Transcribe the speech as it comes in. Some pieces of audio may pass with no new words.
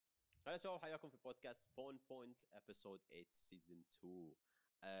هلا شباب حياكم في بودكاست Spawn Point episode 8 season 2.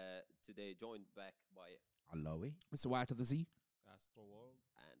 Today joined back by Allawi. It's Y to the Z. Astro World.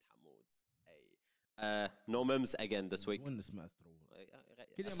 and Hamoud. No memes again this week. وين اسمه استرو؟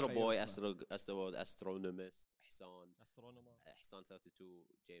 كل يوم Astro غير Boy, اسمه. Astro Astronomist, Ihsan, Astronomer. Ihsan 32,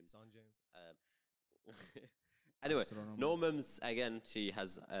 James. San James. Anyway, Astronomer. no memes again. She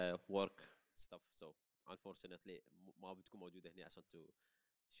has work stuff, so unfortunately ما بتكون موجودة هنا عشان to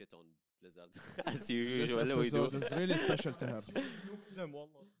shit on Blizzard as This usual we do. episode is really special to her. them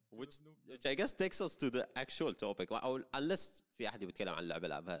والله. Which I guess takes us to the actual topic. Well, unless في أحد بيتكلم عن لعبة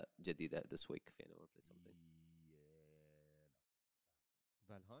لعبها جديدة this week في anyone play something.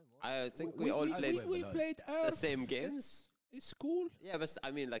 Valheim. I think we all played we played the Earth. same games. It's cool. Yeah, but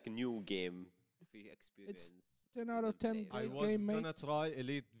I mean like a new game. في experience. 10 out of 10. I Great was game, mate. gonna try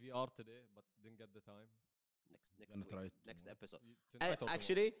Elite VR today, but didn't get the time. Next Gonna try week, it next tomorrow. episode. Tonight or tomorrow.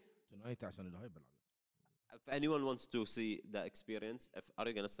 Actually, tonight عشان الهايب العب. if anyone wants to see the experience, are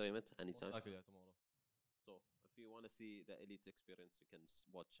you gonna stream it Most anytime? likely, yeah, tomorrow. So if you want to see the elite experience, you can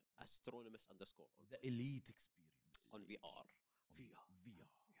watch Astronomist underscore The elite experience. on VR. VR.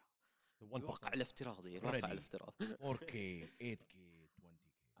 The 1%. الواقع الافتراضي الواقع Ready. الافتراضي. 4K, 8K, 20K.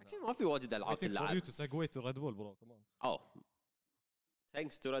 Actually ما في واجد العاب Waiting for تلعب. you to segue to Red Bull, bro. Come on. Oh,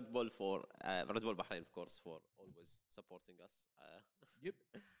 thanks to Red Bull for Red Bull Bahrain, of course, for always supporting us. Yep.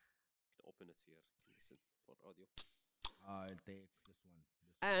 You can open it here, you can listen for audio. I'll take this one.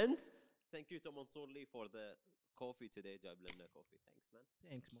 And thank you to Mansour Lee for the coffee today. جاب لنا coffee. Thanks, man.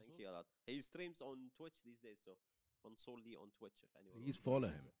 Thanks, Thank you a lot. He streams on Twitch these days, so Mansour Lee on Twitch if anyone. Please wants to follow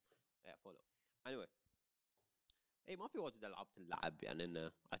watch him. it. Yeah, follow. Anyway. Hey, ما في واجد ألعاب تلعب يعني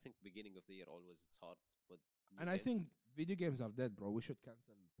إنه I think beginning of the year always it's hard with new And I games. think video games are dead, bro. We should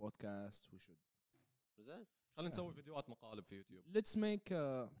cancel podcast. We should. Is that? خلينا نسوي فيديوهات مقالب في يوتيوب. Let's make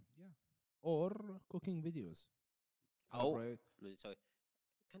or cooking videos. Oh. Right. So,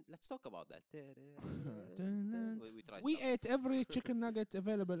 let's talk about that. We try We stuff. ate every chicken nugget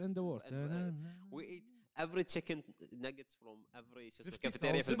available in the world. We eat every chicken nuggets from every 50,000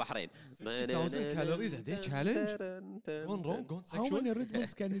 cafeteria في البحرين. 50,000 calories a day challenge? Going wrong, going How sexual. many Red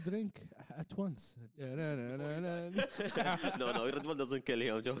Bulls can you drink at once? No, Red Bull doesn't kill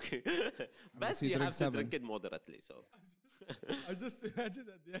you. I'm joking. But he you have drinks to 7. drink it moderately. So I just imagine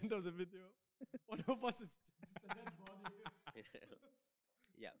at the end of the video, one of us is just a dead body.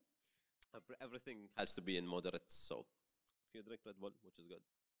 yeah, everything has to be in moderate. So if you drink Red Bull, which is good,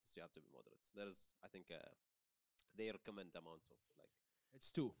 so you have to be moderate. There's, I think, they recommend amount of like It's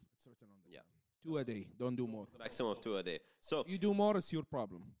 2. It's written on the Yeah. can. 2 a day. Don't do more. maximum of 2 a day. So If you do more, it's your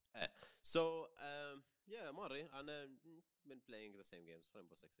problem. yeah, Mari, and been playing the same games,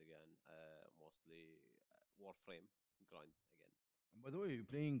 Rainbow Six again, mostly Warframe grind again. And by the way, you're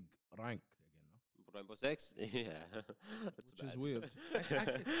playing rank again, no? Rainbow Six, yeah, that's Which is bad. weird.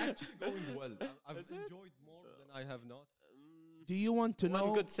 It's actually going well. I've Is it? enjoyed more than I have not. Do you want to One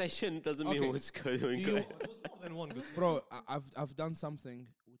know, good session doesn't mean Okay. it's good. Doing Do you- good. It was more than one good. bro? I've done something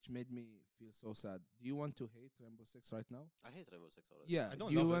which made me feel so sad. Do you want to hate Rainbow Six right now? I hate Rainbow Six already. Yeah. I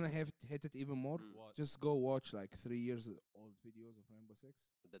don't You love it. want to hate it even more? Mm. What? Just go watch like 3 years old videos of Rainbow Six,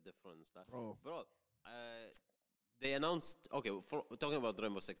 The difference, that. bro. Bro, they announced. Okay, for talking about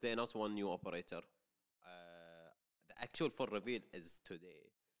Rainbow Six, they announced one new operator. The actual full reveal is today.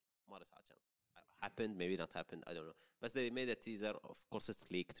 ما أعرف عشان. Happened, maybe not happened. I don't know. But they made a teaser. Of course, it's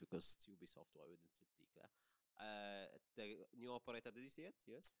leaked because it's Ubisoft. Why wouldn't it leak that? The new operator. Did you see it?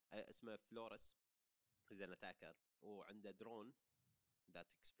 Yes. اسمه Flores. He's an attacker. وعنده drone that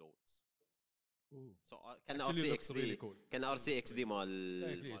explodes. Ooh. So كان Actually looks RCXD really cool. كان RCXD مال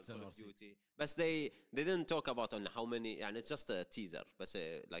Exactly, مال it's an Call of RC. Duty. But they didn't talk about on how many. يعني it's just a teaser. بس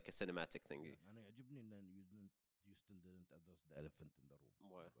like a cinematic thing. أنا يعجبني إن you still didn't address the elephant in the room.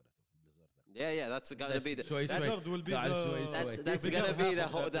 Why? Blizzard. Yeah, that's gonna be the. شوي That's, شوي. Blizzard will be تعال the- شوي that's, شوي. that's We'll gonna be be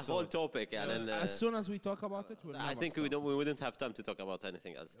half of the the whole episode. topic. يعني As soon as we talk about it, we'll I never think stop. we wouldn't have time to talk about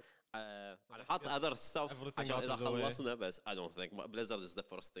anything else. أنا حاط other stuff Everything عشان out إذا of the way. خلصنا بس I don't think Blizzard is the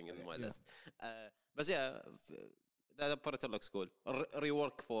first thing in my Yeah. list. بس yeah, the operator looks cool.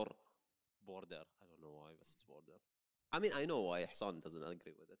 Rework for Border. I don't know why, but it's Border. I mean, I know why Hassan doesn't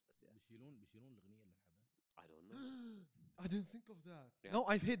agree with it, but yeah, بيشيلون الأغنية اللي حبها. I don't know. I didn't think of that. Yeah. No,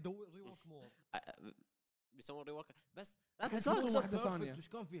 I hate the rework more. بيسوون rework بس that أحد sucks. يحط واحدة ثانية. إيش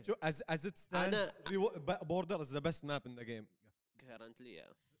كان فيها؟ So as it stands, Border is the best map in the game. Currently,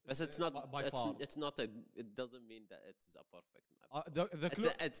 yeah. But it's not. By far. It's not a. It doesn't mean that it's a perfect map. The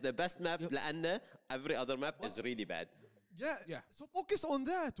It's the best map. لأن every other map is really bad. yeah. Yeah. So focus on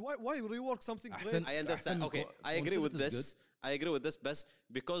that. Why rework something great? أحسن. I understand. أحسن Okay, الكو- I agree with concept is this. I agree with this best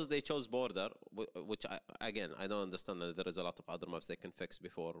because they chose Border, which I don't understand that there is a lot of other maps they can fix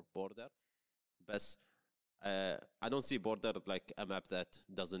before Border. But I don't see Border like a map that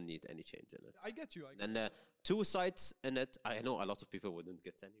doesn't need any change in it. I get you. And 2 sites in it, I know a lot of people wouldn't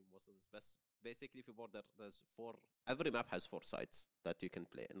get any most of this. But basically, for Border, there's 4. Every map has 4 sites that you can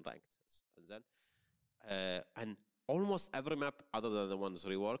play in ranked, and then and almost every map other than the ones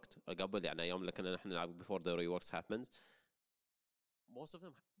reworked قبل يعني يوم اللي كنا نحن نلعب before the reworks happened, most of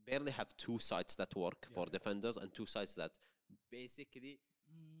them barely have 2 sites that work for defenders and 2 sites that basically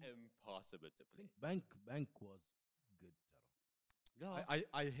impossible to play. Bank was good.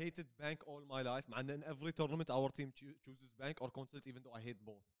 I hated Bank all my life. Man, in every tournament our team chooses Bank or Consult, even though I hate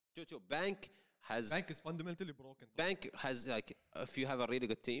both. Bank is fundamentally broken. Bank has like if you have a really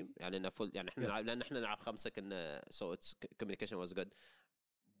good team يعني إنه full يعني إحنا لأن إحنا نلعب 5 كنا so its communication was good.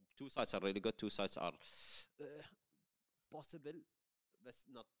 2 sites are really good. 2 sites are possible but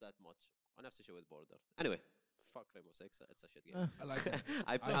not that much. ونفس الشيء with Border. Anyway, fuck Rainbow Six. It's a shit game. I like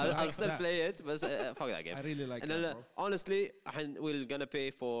that. I'll still play it, but fuck that game. I really like And that, bro. honestly, we're gonna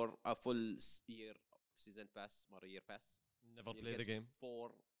pay for a full year season pass, or year pass. Never You'll play the get game.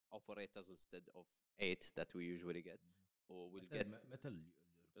 4 operators instead of 8 that we usually get. Or we'll get.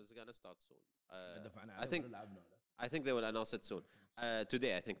 It's gonna start soon. I think they will announce it soon.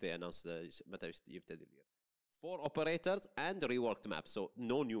 Today, I think they announced the متى يبتدي الير. 4 operators and reworked maps, so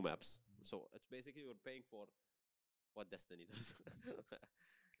no new maps. So it's basically you're paying for what Destiny does.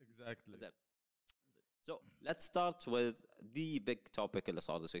 Exactly. So let's start with the big topic اللي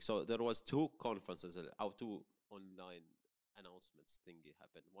صار this week. So there was 2 conferences or 2 online announcements thingy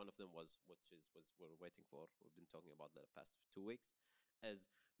happened. One of them was we're waiting for. We've been talking about the past 2 weeks as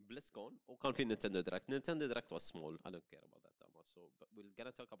BlizzCon. وكان في Nintendo Direct. Nintendo Direct was small. I don't care about that much. So but we're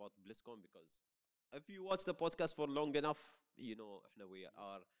gonna talk about BlizzCon because if you watch the podcast for long enough, you know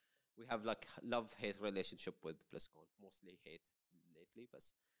we have like love-hate relationship with BlizzCon. Mostly hate lately, but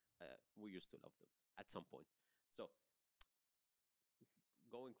we used to love them at some point. So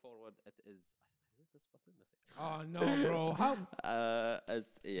going forward, it is it this button? Oh no, bro! How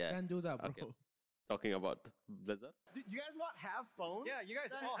it's can't do that, bro? Okay. Talking about Blizzard. Do you guys not have phones? Yeah, you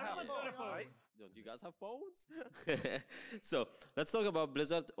guys all have phones, right? Don't you guys have phones? So let's talk about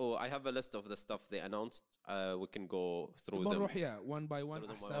Blizzard. Oh, I have a list of the stuff they announced. We can go through them. بنروح one by one. Through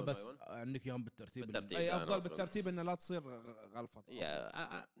them أحسن. one by بس one. عندك اياهم بالترتيب. اي افضل بالترتيب انه لا تصير غلطه. Yeah,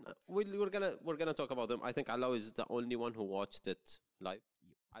 we're gonna talk about them. I think Alao is the only one who watched it live.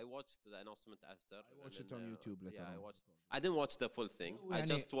 I watched the announcement after. I watched it on YouTube later Yeah, on. I didn't watch the full thing. I يعني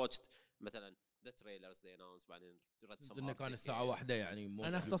just watched مثلا the trailers they announced بعدين read some إنه كان articles. الساعة 1 يعني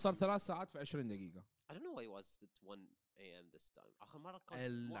انا اختصر 3 ساعات في 20 دقيقه. I don't know why it was at 1 a.m. this time. آخر مرة كان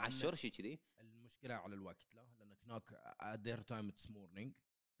ال- 10 شيء كذي. المشكلة على الوقت لا لأن هناك at their time it's morning.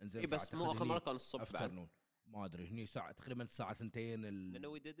 إيه بس مو آخر مرة كان الصبح بعد. afternoon. ما أدري هني ساعة تقريبا الساعة 2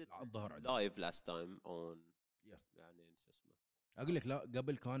 لأنه we did it الظهر عندنا. live last time on Yeah. يعني شو اسمه. أقول لك لا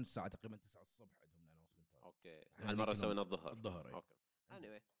قبل كان الساعة تقريبا 9 الصبح عندهم announcement. اوكي إحنا هالمرة هنيك سوينا الظهر. الظهر إيه. اوكي.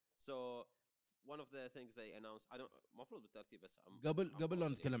 Anyway, so one of the things they announced I don't المفروض بالترتيب بس قبل لا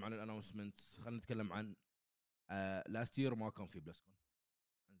نتكلم عن الاناونسمنتس خلينا نتكلم عن لاست يير ما كان في بلسكون.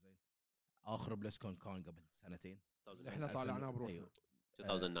 انزين اخر بلسكون كان قبل 2 سنين احنا طالعناه بروحنا. أيوه.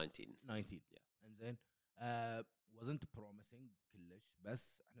 2019. 19 انزين wasn't promising كلش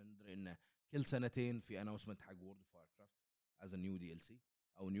بس احنا ندري انه كل 2 في اناونسمنت حق وورد اوف واركرافت از نيو دي ال سي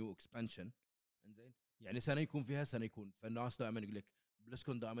او نيو اكسبانشن. انزين يعني سنه يكون فيها سنه يكون فالناس دائما يقول لك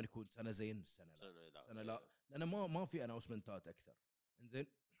بلسكون دائما يكون سنه زين سنه لا لان ما في اناونسمنتات اكثر. انزين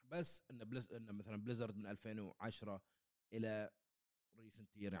بس ان ان مثلا بليزرد من 2010 الى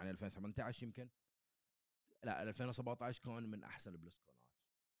ريسنت يير يعني 2018 يمكن لا 2017 كان من احسن البلسكونات.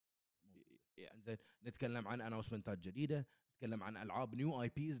 انزين نتكلم عن اناونسمنتات جديده، نتكلم عن العاب نيو اي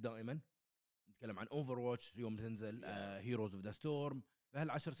بيز دائما، نتكلم عن اوفر واتش يوم تنزل هيروز اوف ذا ستورم.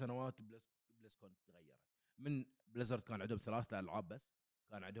 فهال10 سنوات بلسكون تغيرت. من بليزرد كان عندهم 3 العاب بس،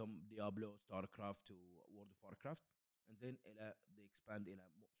 كان عندهم ديابلو، ستار كرافت وورد اوف واركرافت. انزين الى دي اكسباند الى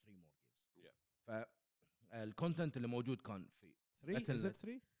 3 مور جيمز. فالكونتنت اللي موجود كان في 3 is it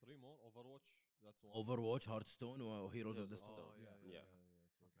 3 more Overwatch. That's one. اوفر واتش، هارتستون وهيروز اوف ذا ستورم.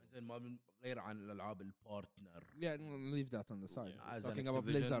 زين ما غير عن الالعاب البارتنر. Yeah, leave that on the side. As Talking an about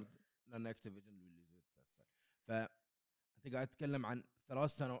Activision. Blizzard. لان اكتيفيجن ريليز ف انت قاعد تتكلم عن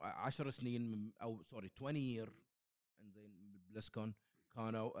 10 سنين او سوري 20 يير. انزين بلسكون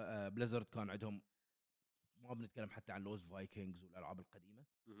كانوا بليزرد كان عندهم ما بنتكلم حتى عن لوز فايكنجز والالعاب القديمه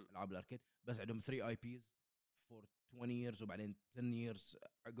العاب الاركيد، بس عندهم 3 اي بيز فور 20 ييرز وبعدين 10 ييرز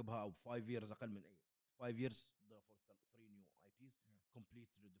عقبها او 5 ييرز اقل من 5 ييرز ضافوا 3 نيو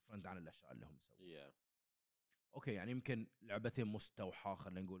كومبليتلي ديفرنت عن الاشياء اللي هم يسوونها. yeah. اوكي يعني يمكن لعبتين مستوحاه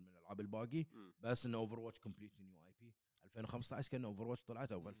خلينا نقول من الالعاب الباقي، بس انه اوفر واتش كومبليتلي نيو اي بي. 2015 كان اوفر واتش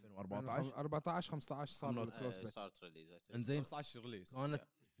طلعت او 2014 14 15 صار الكروس بلاي. صارت ريليز انزين 15 ريليز. كانت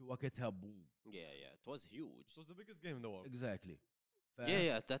في وقتها بوم. yeah it was huge. It was the biggest game in the world. اكزاكتلي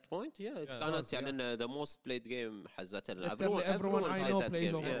yeah at that point it كانت was, يعني the most played game حزتها. Literally everyone I know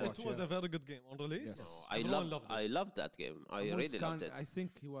plays Overwatch. It was a very good game on release. Yes. I loved that game. I really loved it. I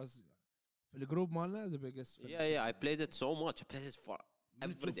think he was في الجروب مالنا the biggest. yeah I played it so much. I played it for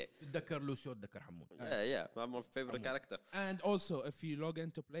every day. تتذكر لوسيو تتذكر حمود. yeah I'm my favorite character. And also if you log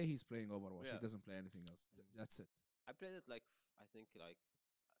in to play he's playing Overwatch. Yeah. He doesn't play anything else. That's it. I played it like I think like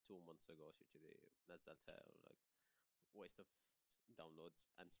 2 months ago شيء كذي نزلتها like waste of downloads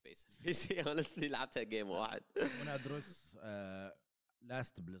and space. honestly لعبتها جيم واحد. وانا ادرس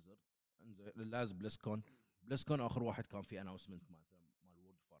لاست بليزرد لاست بلسكون اخر واحد كان في اناونسمنت مال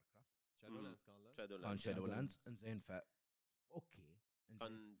وورد اوف وار كرافت كان شادو لاندز. انزين فا اوكي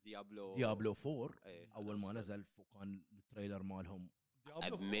كان ديابلو 4 إيه، اول ما نزل وكان التريلر مالهم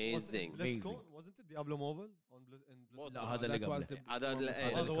amazing. Wasn't it Diablo Mobile on لا هذا اللي قبله هذا اللي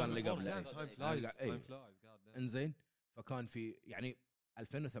كان اللي قبله. Time flies. إيه. Time flies. God damn. انزين فكان في يعني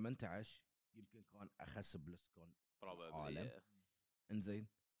 2018 يمكن كان اخس بلسكون probably عالم. yeah. انزين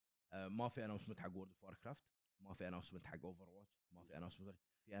ما في اناونسمنت حق وورد اوف وار كرافت، ما في اناونسمنت حق اوفر واتش، ما في اناونسمنت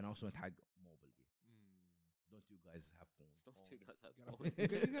في اناونسمنت حق موبايل جيم. Don't you guys have phones? Don't you guys have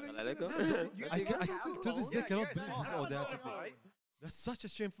phones? عليكم. I still to this day cannot believe his audacity. That's such a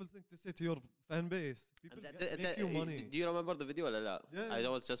shameful thing to say to your fan base. People make you money. Do you remember the video ولا لا؟ Yeah. I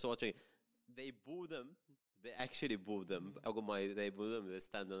was just watching. They boo them. They actually boo them. أقول ما they boo them. They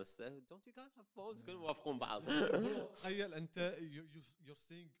stand on the stairs. Don't you guys have phones? كلهم موافقون بعض. تخيل أنت you're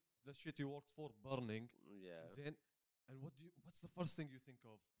seeing the shit you worked for burning. Yeah. زين. And what's the first thing you think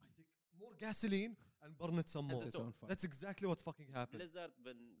of? I think more gasoline and burn it some more. Set it on fire. That's exactly what fucking happened. Blizzard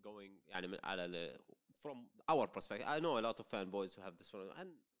been going يعني من على from our perspective. I know a lot of fanboys who have this one, and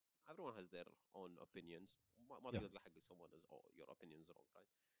everyone has their own opinions. ما تقدر تقول حق someone is oh your opinion is wrong,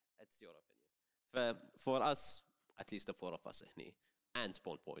 right? It's your opinion. For us, at least the four of us هني and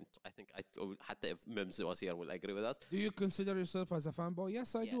Spawn Point, I think حتى if Mims was here will agree with us. Do you consider yourself as a fanboy?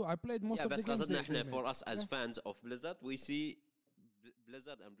 Yes, I do. I played most of the بس games. قصدنا they احنا made. for us as fans of Blizzard, we see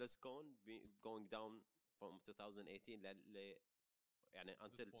Blizzard and BlizzCon going down from 2018 يعني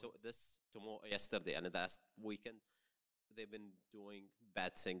until this tomorrow yesterday and last weekend they've been doing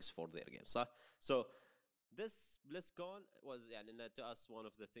bad things for their games. So this BlizzCon was يعني to us one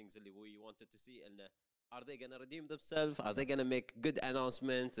of the things that we wanted to see. And are they gonna redeem themselves? Are they gonna make good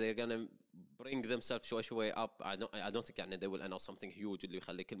announcements? They're gonna bring themselves شوي up. I don't think يعني they will announce something huge اللي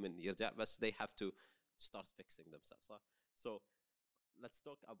يخلي كل من يرجع, بس they have to start fixing themselves. So let's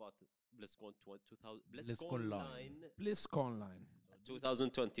talk about BlizzCon 2000 BlizzCon line. BlizzCon line.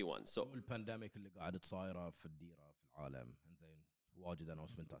 2021. So البانديميك اللي قاعد صايره في الديره في العالم. انزين واجد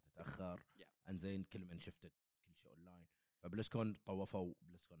اناونسمنتات تتاخر. انزين كل من شفت كل شيء اونلاين. فبلسكون طوفوا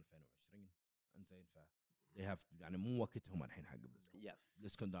بلسكون 2020. انزين ف they have يعني مو وقتهم الحين حق بلسكون.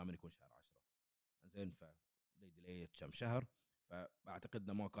 بلسكون دائما يكون شهر 10. انزين ف ديلي كم شهر. فاعتقد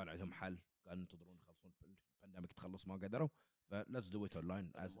انه ما كان عندهم حل, كانوا ينتظرون يخلصون البانديميك تخلص ما قدروا. فليتس دو ات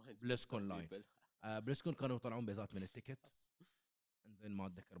اونلاين از بلسكون لاين. بلسكون كانوا يطلعون بيزات من التيكت. انزين ما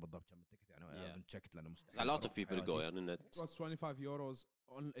اتذكر بالضبط كم التيكت يعني I haven't checked لانه مستحيل. a lot of people go يعني It was 25 euros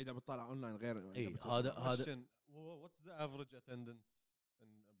اذا بتطلع اونلاين غير. اي هذا What's the average attendance in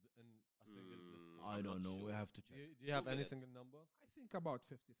a single BlizzCon? I don't know. We have to check. Do you have any single number? I think about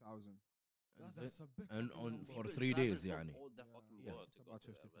 50,000. That's a big and on People for 3 days travel يعني. from all the fucking Yeah, world It's to about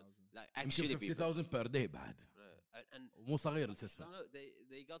go there, man. 50,000. Like يمكن actually people 50,000 per day بعد. and ومو صغير السيستم.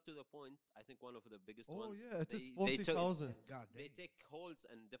 they got to the point. I think one of the biggest Oh one. yeah, it is they took- 40,000. God They damn. take halls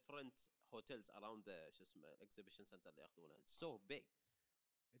and different hotels around the شو اسمه exhibition center اللي ياخذونه. It's so big.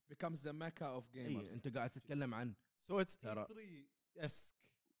 It becomes the mecca of gamers. اي انت قاعد تتكلم عن So it's ترى- E3-esque.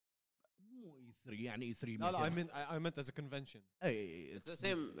 مو اي 3 يعني اي 3 لا I meant as a convention. اي It's the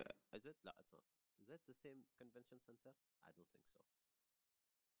same. Is it? لا, it's not. Is it the same convention center? I don't think so.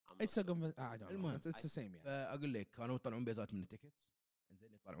 I'm It's not a I don't know. المهم. It's the same يعني. فاقول لك كانوا يطلعون بيزات من التيكت.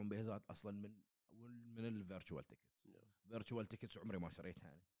 انزين يطلعون بيزات اصلا من الفيرتشوال تيكتس. فيرتشوال تيكتس عمري ما شريتها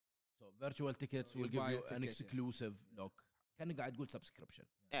يعني. سو فيرتشوال تيكتس So you will give buy you a an ticket, yeah. exclusive lock. كان قاعد تقول سبسكريبشن.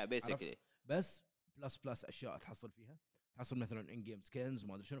 Yeah, basically. بس بلس اشياء تحصل فيها. تحصل مثلا ان جيم سكنز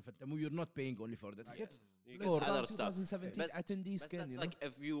ما ادري شنو, فانت مو you're not paying only for the ticket. You BlizzCon get other stuff. 2017 But attendee But scan, that's you know. like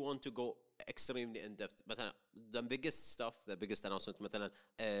if you want to go extremely in depth. مثلا the biggest stuff, the biggest announcement مثلا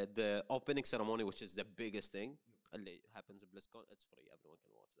the opening ceremony, which is the biggest thing. اللي happens BlizzCon it's free everyone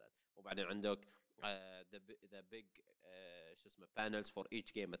can watch that. وبعدين عندك the big شو اسمه panels for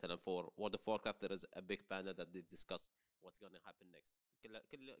each game. مثلا for World of Warcraft there is a big panel that they discuss what's gonna happen next.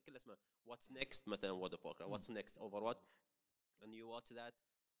 كل اسمه what's next مثلا World of Warcraft what's next Overwatch, and you watch that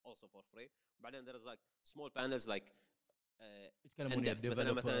also for free. بعدين there is like small panels like يتكلمون in-depth.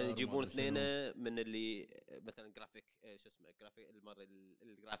 مثلا يجيبون ما أدري اثنين شنو. من اللي مثلا جرافيك شو اسمه جرافيك المره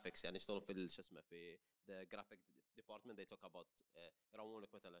الجرافيكس يعني يشتغلون في شو اسمه في the graphic department they talk about يراون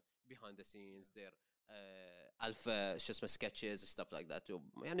لك مثلا behind the scenes their alpha شو اسمه sketches stuff like that.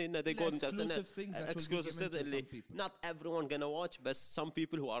 يعني they go into exclusive things that will be exclusive given stuff to اللي some people. not everyone gonna watch but some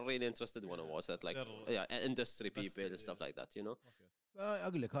people who are really interested wanna watch that like yeah industry people and stuff like that you know.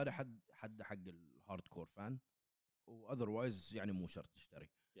 فاقول لك هذا حد حق الهارد كور فان واذروايز يعني مو شرط تشتري.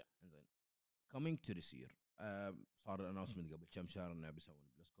 Yeah. زين coming to this year صار الاناونسمنت قبل كم شهر انه بيسوون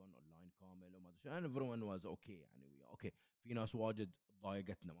بلسكون اونلاين كامل وما ادري شو and everyone was okay يعني اوكي. في ناس واجد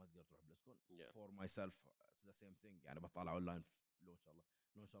ضايقتنا ما تقدر تروح بلسكون. Yeah. for myself it's the same thing يعني بطلع اونلاين لو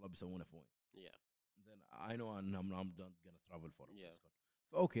ان شاء الله بيسوونه في وين. Yeah. زين I know I'm not gonna travel for Yeah.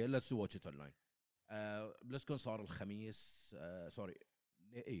 BlizzCon. فاوكي let's watch it online. بلسكون صار الخميس سوري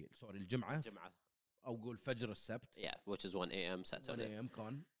الجمعه او قول فجر السبت Yeah, which is 1 a.m. 1 Saturday. am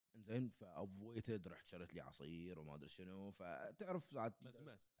كان زين فافويتد رحت شريت لي عصير وما ادري شنو فتعرف ساعات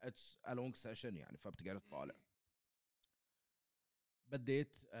مزمست. اتس ا لونج سيشن يعني فبتقعد تطالع.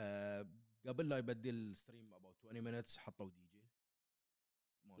 بديت قبل لا يبدي الستريم about 20 minutes حطوا دي جي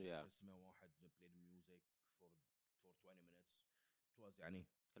ما ادري Yeah. شو اسمه واحد played music for 20 minutes it was يعني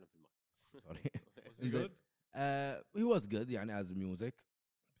كلام في الماء. sorry Was it زين. good? he was good يعني as music.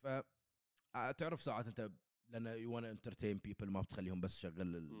 ف تعرف ساعات انت لان you wanna entertain people ما بتخليهم بس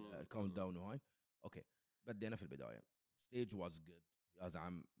شغل الكاونت داون وهاي. اوكي بدينا في البدايه stage was good يا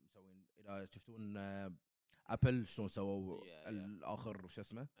زعم مسوين اذا شفتون ابل شلون سووا Yeah, yeah. الاخر شو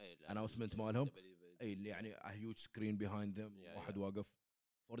اسمه أي لا، announcement مالهم اي اللي يعني a huge screen behind them Yeah, واحد yeah. واقف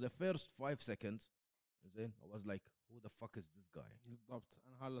for the first 5 seconds زين I was like who the fuck is this guy بالضبط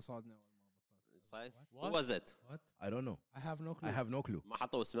انا هلا صادني اول ما بطلت. صحيح. Who What? was it? I don't know I have no clue. I have no clue ما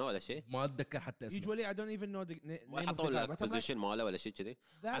حطوا اسمه ولا شيء. ما اتذكر حتى اسمه. Usually I don't even know the name ولا of the حطوا guy. لك But I'm like, position ماله ولا شيء كذي.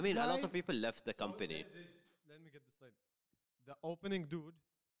 that I mean a lot guy- of people left the company. Let me get this right. The opening dude,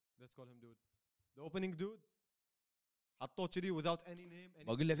 let's call him dude. The opening dude حطوه كذي without any name.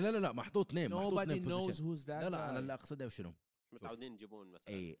 بقول لك لا محطوط نيم nobody knows who's that لا انا guy. اللي اقصده شنو متعودين يجيبون مثلا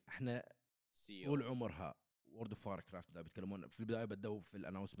اي احنا CEO. طول عمرها وورد اوف كرافت بيتكلمون في البدايه بدوا في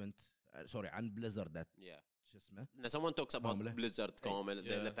الاناونسمنت سوري عن بليزرد Yeah. شو اسمه Now someone talks about معاملة. Blizzard كامل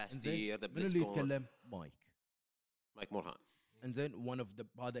the past إنزين، year the من اللي BlizzCon. يتكلم مايك مايك مورهان. انزين one of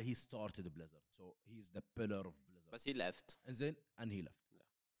the هذا he started Blizzard so he is the pillar of Blizzard بس he left. انزين and he left لا.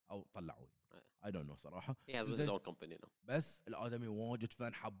 او طلعوه أي. I don't know صراحه He has his إنزين، own company now. بس الادمي واجد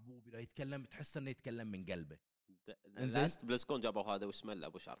فان حبوه بدا يتكلم تحس انه يتكلم من قلبه The إنزين. last BlizzCon جابوا هذا واسمه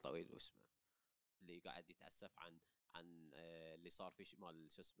ابو شعر طويل واسمه اللي قاعد يتاسف عن اللي صار في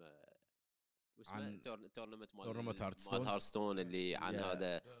مال شو اسمه واسمه عن تورنمنت Tournament Hearthstone. مال هارستون اللي عن Yeah.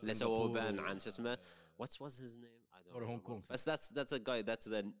 هذا اللي سووه بان عن شو اسمه what was his name I don't Sorry, Hong remember. Kong. بس that's a guy that's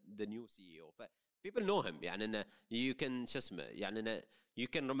the new CEO ف people know him يعني انه you can شو اسمه يعني انه you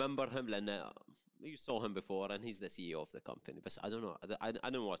can remember him لانه you saw him before and he's the CEO of the company بس I don't know I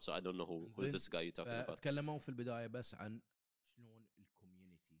don't watch so I don't know who زين. this guy you're talking about. تكلموا في البدايه بس عن شلون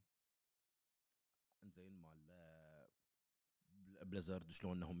الكوميونتي زين مال بليزرد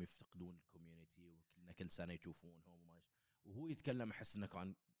شلون انهم يفتقدون الكوميونتي وكلنا كل سنه يشوفونهم وهو يتكلم احس انه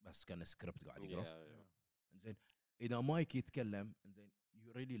كان سكريبت قاعد يقرا Yeah. زين اذا مايك يتكلم زين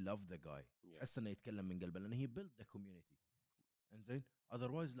you really love the guy Yeah. تحس انه يتكلم من قلبه لانه هي build the community زين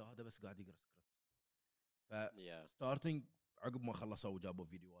otherwise لا هذا بس قاعد يقرا سكريبت ف Yeah. ستارتنج عقب ما خلصوا جابوا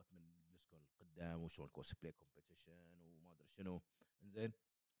فيديوهات من بلسكون القدام وشلون كوسبلاي كومبيتيشن وما ادري شنو زين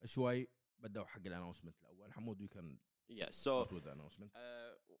شوي بدوا حق الانونسمنت الاول حمود كان Yeah, so with the announcement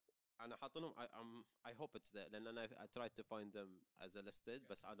أنا حاطنهم I hope it's there لأن أنا I tried to find them as a listed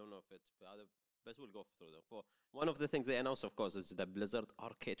but I don't know if it's but we'll go through them. For one of the things they announced of course is the Blizzard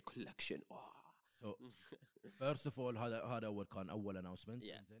Arcade Collection. so first of all هذا اول كان اول اناونسمنت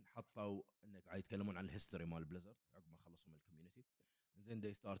Yeah. زين حطوا انك قاعد يتكلمون عن الهيستوري مال بليزرد عقب ما خلصوا من الكوميونتي زين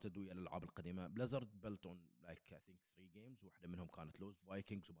they started ويا الالعاب القديمه بليزرد built on like I think 3 games واحده منهم كانت لوست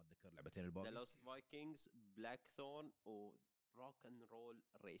فايكنجز وما اتذكر لعبتين The الباقي Lost Vikings, Blackthorn و Rock and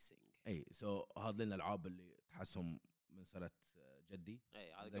Roll Racing. اي سو هذول الالعاب اللي تحسهم من سنه جدي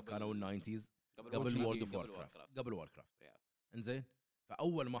أي هذا زين كانوا الناينتيز قبل Warcraft. وورد اوف قبل ووركرافت Warcraft. قبل ووركرافت Yeah. انزين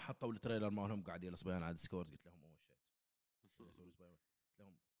فاول ما حطوا التريلر مالهم قاعد يلصبون على ديسكورد قلت لهم اوه شيت قلت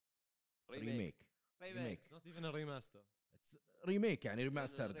لهم Remakes. ريميك Remake. It's not even a remaster. ريميك يعني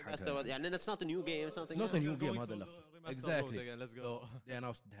ريماسترد حقها يعني it's not a new game something Not a new We're game going هذا for اللفظ. the remaster Exactly. route again. Let's So go. they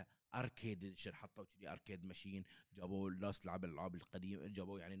announced اركيد اديشن حطوا كذي اركيد ماشين جابوا ناس تلعب الالعاب القديمه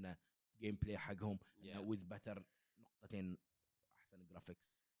جابوا يعني انه جيم بلاي حقهم انه ويز بتر نقطتين احسن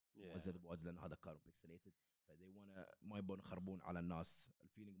جرافيكس وزد بواجد لان هذا كانوا بيكسليتد فدي وانا ما يبون يخربون على الناس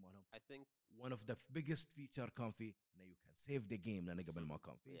الفيلينج مالهم. I think one of the biggest feature كان فيه انه you can save the game لانه قبل ما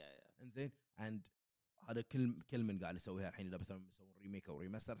كان فيه انزين and هذا كل من قاعد يسويها الحين اذا مثلا يسوون ريميك او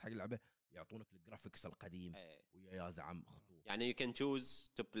ريماستر حق اللعبه يعطونك الجرافيكس القديم ويا زعم خطوط يعني you can choose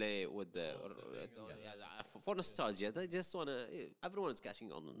to play with the for nostalgia. They just wanna everyone is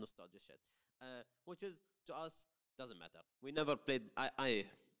catching on nostalgia shit, which is to us doesn't matter. We never played.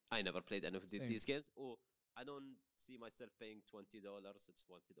 I never played any of these games. Or I don't see myself paying $20. It's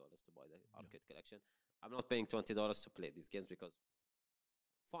 $20 to buy the arcade collection. I'm not paying $20 to play these games because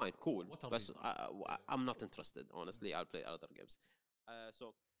fine, cool. But I'm not interested. Honestly, I'll play other games. So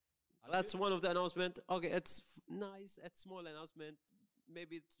that's one of the announcement. Okay, it's nice. It's small announcement.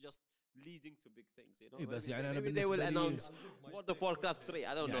 Maybe it's just leading to big things. You know, بس يعني أنا maybe they will بالنسبة لي announce World of Warcraft 3.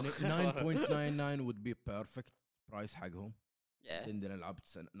 I don't يعني know. 9.99 would be perfect price حقهم. Yeah. عندنا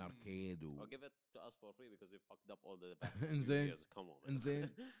لعبت اركيد Or give it to us for free because we fucked up all the best إنزين. videos. Come on. انزين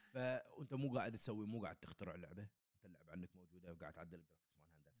فانت مو قاعد تسوي مو قاعد تخترع لعبه انت اللعبه عندك موجوده وقاعد تعدل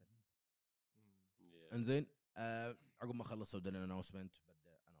الجرافيكس مالها هندسه. Yeah. انزين عقب ما خلصوا دنا اناونسمنت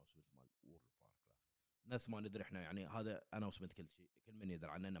بدا اناونسمنت مال وورلد اوف واركرافت ناس ما ندري احنا يعني هذا اناونسمنت كل شيء كل من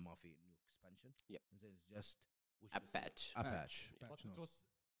يدري عنه انه ما في نيو اكسبانشن. Yep. انزين جاست A patch. patch. But it was,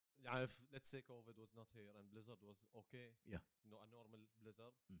 يعني if let's say COVID was not here and Blizzard was okay. Yeah. No, a normal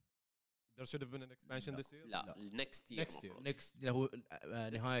Blizzard. There should have been an expansion this year. لا next year. Next year. نكست اللي هو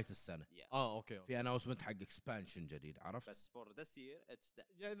نهايه السنه Yeah. Okay. في اناونسمنت حق اكسبانشن جديد عرفت. بس for this year it's the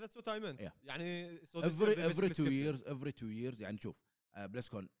Yeah, that's what I meant. Yeah. يعني so this year they every basically 2 skipped it. years every 2 years يعني شوف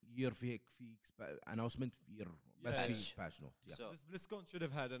بلسكون يير فيك في اناونسمنت يير بس Patch. في باتش نوت. So This BlizzCon should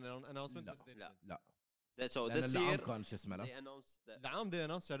have had an announcement. لا. This they لا. didn't. لا so لان this العام year كان شو اسمه they له announced that العام they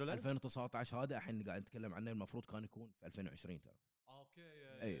announced Shadowlands. 2019 هذا الحين قاعد نتكلم عنه المفروض كان يكون في 2020 ترى.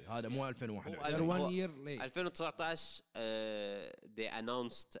 Okay. اي هذا مو 2021 They're هو- 1 year late. 2019 they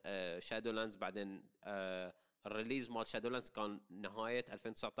announced Shadowlands بعدين الريليز مال Shadowlands كان نهاية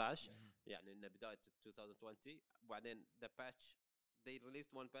 2019 يعني إنه بداية 2020 وبعدين the patch they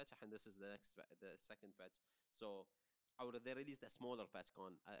released one patch and this is the second patch so or they released a smaller patch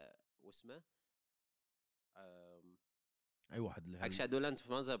كان واسمه اي واحد حق اللي Shadowlands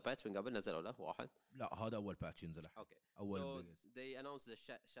ما نزل patch من قبل نزلوا له واحد. لا هذا اول باتش ينزل الحين. Okay. اول So biggest. they announced the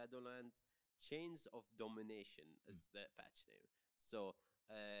Shadowland Chains of Domination is the patch name. So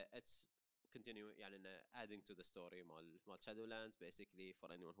it's continue يعني adding to the story مال Shadowlands basically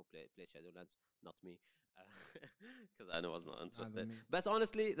for anyone who played Shadowlands not me because I was not interested. But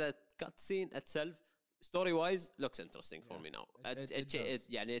honestly the cutscene itself story wise looks interesting for me now. It does.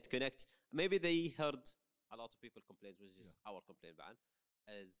 يعني it connects. Maybe they heard a lot of people complain which is our complaint بعد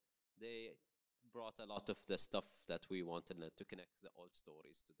is they brought a lot of the stuff that we wanted to connect the old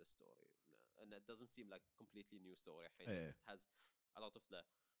stories to the story and it doesn't seem like a completely new story. It has a lot of the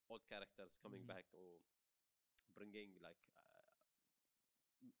old characters coming back or bringing like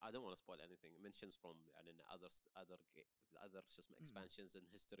I don't want to spoil anything mentions from other expansions in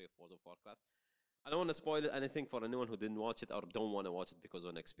history of World of Warcraft. I don't want to spoil anything for anyone who didn't watch it or don't want to watch it because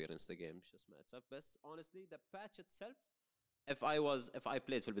they experience the game just itself. But honestly the patch itself if I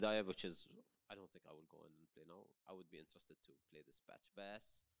played في البداية which is I don't think I will go and play now. I would be interested to play this patch. But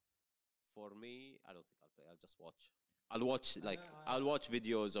for me, I don't think I'll play. I'll just watch. I'll watch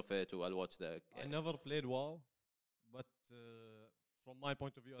videos of it or I'll watch the I never played WoW, but from my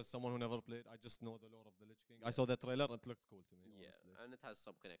point of view as someone who never played, I just know the lore of the Lich King. I saw the trailer and it looked cool to me. Honestly. and it has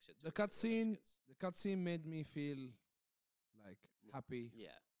some connection. The to other cutscene, skins. the cutscene made me feel like happy.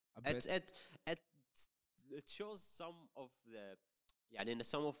 Yeah, A bit. it shows some of the يعني إن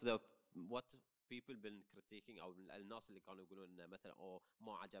some of the what people been critiquing أو الناس اللي كانوا يقولون إنه مثلا أو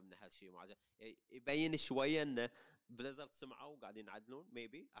ما عجبنا هالشيء ما عجب يبين شوية إن بليزرد سمعوا وقاعدين يعدلون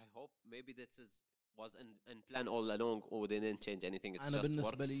maybe I hope maybe this was in plan all along or they didn't change anything it's انا just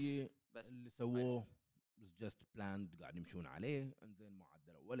بالنسبه works لي بس اللي سووه just planned قاعد يمشون عليه انزين ما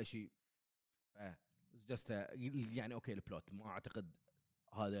عدلوا ولا شيء. just يعني اوكي البلوت ما اعتقد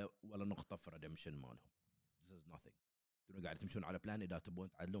هذا ولا نقطه في ريدمشن مالهم. this is nothing. تقولون قاعد تمشون على بلان اذا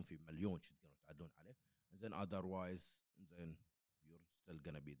تبون تعدلون في مليون شيء تقدرون تعدلون عليه انزين otherwise انزين you're still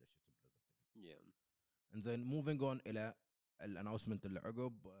gonna be the shit yeah انزين moving on الى الاناونسمنت اللي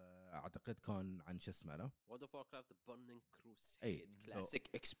عقب اعتقد كان عن شو اسمه له وورد اوف واركرافت بيرنينج كروسيد أي.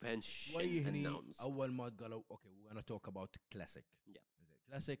 كلاسيك اكسبانشن شوي هني announced. اول ما قالوا اوكي وانا توك اباوت كلاسيك Yeah. زين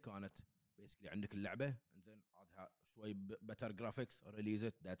كلاسيك كانت بيسكلي عندك اللعبه زين عادها شوي بتر جرافيكس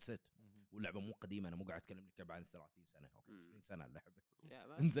ريليزت ذاتس ات واللعبه مو قديمه انا مو قاعد اتكلم لك عن 30 سنه اوكي 20 سنه اللعبه Yeah,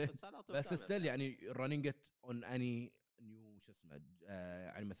 man, إنزين. it's a lot of بس time. ستيل يعني رننج ات اون اني نيو شو اسمه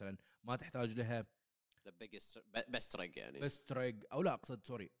يعني مثلا ما تحتاج لها the biggest best rig يعني. بس تريج او لا اقصد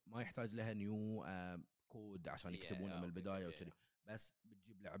سوري ما يحتاج لها نيو كود عشان Yeah, يكتبونه من okay, البدايه yeah, وكذي بس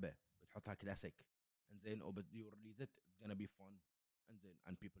بتجيب لعبه بتحطها كلاسيك انزين او يو ريليز ات اتس gonna be fun انزين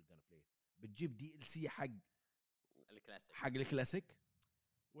and people gonna play it بتجيب دي ال سي الكلاسيك. حق الكلاسيك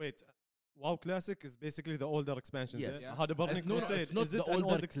Wait, WoW Classic is basically the older expansions. Yes. Yeah. هذا Burning No, Crusade. it's not Is it the an old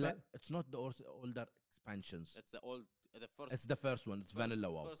older expansion? it's not the older expansions It's the first. it's the first one it's vanilla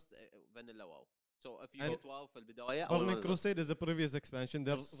wow First vanilla WoW. So if you And- get WoW في البداية Burning Crusade is a previous expansion.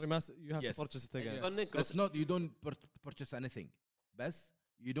 They're you have Yes. to purchase it again. Yes. Burning it's Crusade. not you don't purchase anything بس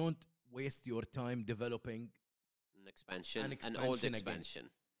you don't waste your time developing An expansion, An an old expansion again. expansion.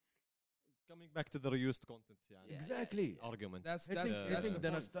 Coming back to the reused content. يعني. Yeah. exactly Argument. That's hitting the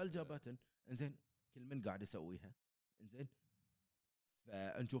the point. nostalgia button انزين كل من قاعد يسويها انزين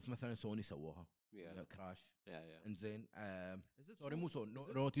فنشوف مثلا سوني سووها Yeah, كراش yeah, yeah. انزين Is it سوري مو سوني Is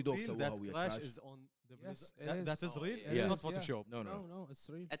it نوتي دوغ real سووها that ويا Crash كراش is on the Yes, Blizzard? it That is. is real. Yeah. It's not Yes, Photoshop. no No, no, it's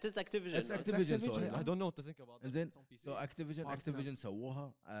real. It is Activision. It's no? Activision Activision. sorry I don't know what to think about that. انزين It's on PC. سو اكتيفيجن Mark اكتيفيجن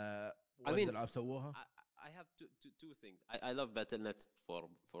سووها I وايد mean, العاب سووها I have two things. I love Battle.net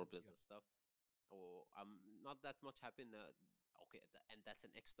for Blizzard stuff. Oh, I'm not that much happy now. Okay, and that's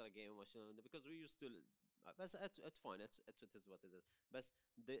an extra game because we used to. But it's fine. It is what it is. But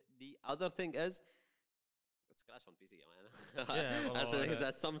the other thing is, it's Crash on PC, man.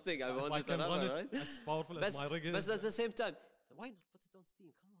 That's something I If I wanted to can run run it right? as powerful as my rig is. But at the same time, why not put it on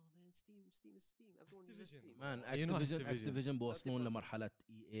Steam? Come on, man. Steam is Steam. Everyone uses Activision. Steam. مان You know اكتيفيجن Activision. اكتيفيجن بوصلون 30%. لمرحله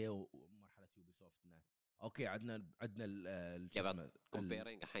اي اي ومرحله يوبي سوفت اوكي عندنا شو Yeah, but اسمه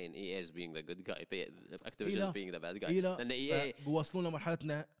comparing الحين EA as being the good guy, Activision لا. as being the bad guy. اي لا لأن EA بوصلون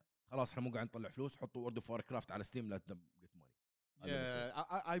لمرحلتنا خلاص احنا مو قاعد نطلع فلوس حطوا وورد اوف وار كرافت على ستيم لا جيت ماني Yeah,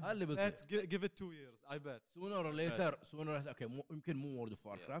 I اللي بيصير. bet give it 2 years. I bet. سونر ليتر اوكي يمكن مو وورد اوف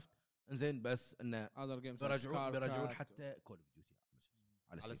وار كرافت انزين بس انه Other games like بيرجعون StarCraft حتى كول اوف ديوتي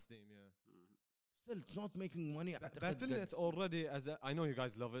على على Steam, yeah. ستيل اتس نوت ميكينج ماني Battle.net already as I know you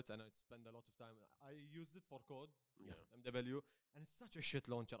guys love it and I spend a lot of time. I used it for code, Yeah. MW, and it's such a shit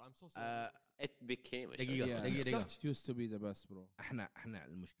launcher. I'm so sorry. It became a دقيقة. shit. Yeah, دقيقة. such used to be the best, bro. احنا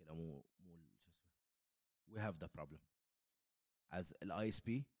المشكله مو شو اسمه we have the problem as الاي اس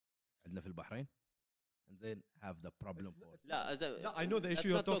بي عندنا في البحرين انزين have the problem for لا No, I know the issue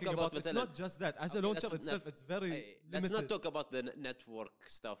you're talking about. It's not just that. As a Okay, launcher let's itself, not- it's very let's not limited. talk about the network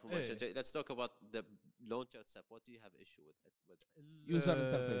stuff. Hey. Let's talk about the launcher itself. What do you have issue with it? User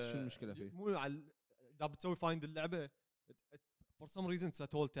interface، شو المشكلة فيه؟ مو على اذا بتسوي find اللعبه for some reason it's a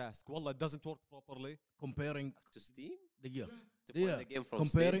tall task. والله it doesn't work properly. comparing To Steam? دقيقة To find Yeah. the game from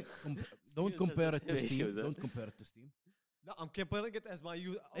comparing Steam? don't Steam compare has it to issues, Steam eh? don't compare it to Steam لا I'm comparing it as my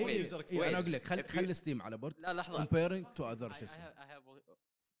own اي user wait. experience. انا اقول لك If you- خلي ستيم على برد لا لحظة. comparing to other I system have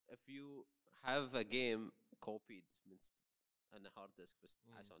if you have a game copied من on a hard disk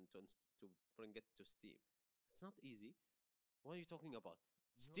عشان to bring it to Steam. It's not easy. What are you talking about?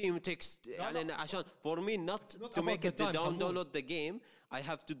 Steam takes يعني عشان for me not not to about make the it to time, Hamoud. download the game I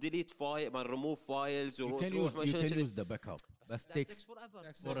have to delete file and remove files you or can use the backup but that takes takes forever.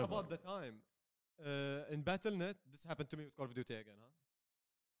 It's not Forever. about the time. In Battle.net, this happened to me with Call of Duty again, huh?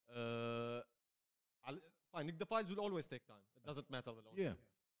 Fine, the files will always take time. It doesn't matter the launcher. yeah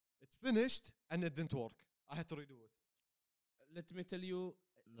It finished and it didn't work. I had to redo it. Let me tell you,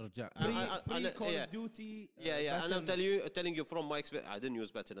 نرجع pre Call yeah. of Duty. Yeah, and I'm Battle- telling you from my experience. I didn't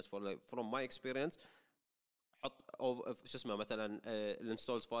use Battle.net for like from my experience. حط شو اسمه مثلا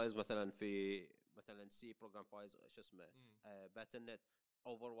الانستولز فايلز مثلا في مثلا سي بروجرام فايلز شو اسمه Battle.net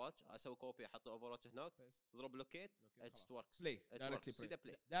Overwatch اسوي كوبي احط Overwatch هناك تضرب لوكيت it works. Play It directly. works. See the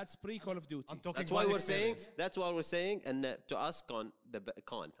play. That's pre Call of Duty. I'm talking That's why my we're saying. experience. That's why we're saying, and to us,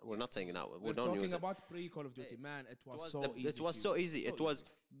 con. We're not saying now. We We're don't use talking it. about pre Call of Duty. Man, it was so easy. It was to so use. easy. It So was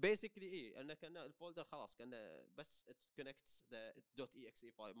easy. basically انه كان الفولدر خلاص كان بس it connects the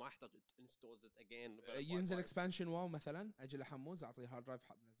 .exe file ما يحتاج it installs it again. ينزل expansion واو مثلا اجي لحموز اعطيه هارد درايف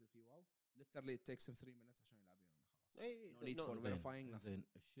نزل فيه واو literally it takes him 3 minutes عشان يلعب ويانا خلاص. إيه، No need no, for no. verifying nothing.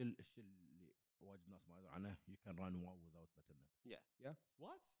 زين الشيء اللي واجد ناس ما يدرون عنه you can run WoW without Battle.net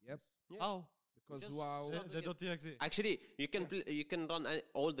What? Yep. Yeah. How? Because Just- wow, The .exe. Actually, you can you can run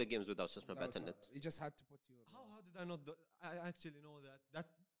all the games without just without, Battle.net. you just had to put your How how did I not I actually know that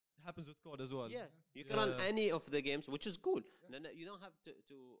happens with code as well. Yeah, you can run Yeah. any of the games, which is cool. No, you don't have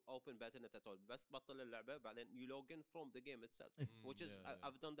to open Battle.net at all. بس تبطل اللعبة بعدين you log in from the game itself, which is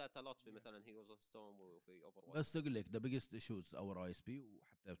I've done that a lot في مثلا Heroes of Storm وفي Overwatch. بس اقول لك ذا بيجست ايشوز اور اي اس بي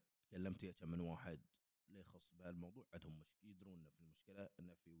وحتى تكلمت يا كم من واحد اللي يخص بهالموضوع عندهم يدرون في المشكله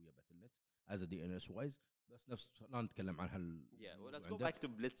انه في ويا باتلت از دي ان اس وايز بس نفس لا نتكلم عن Yeah, well, let's go back to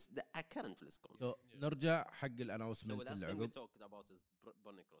Blitz, the current BlitzCon. سو نرجع حق So الاناونسمنت the last اللي thing we عقب talked about is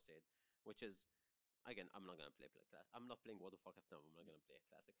Burning Crusade, which is again I'm not gonna play classic. I'm not playing World of Warcraft now. I'm not gonna play a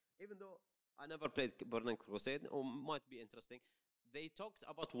classic, even though I never played Burning Crusade. Or might be interesting. They talked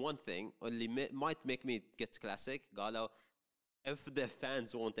about one thing only might make me get classic. قالوا if the fans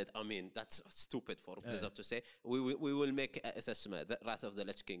want it, I mean that's stupid for Blizzard to say. We will make the Wrath of the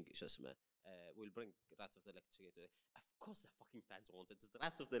Lich King. We'll bring Wrath of the Lich King. Of course, the fucking fans want it. It's the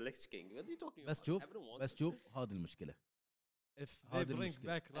Wrath of the Lich King. What are you talking بس about? شوف Everyone wants بس it. شوف هذه المشكله If they هذه bring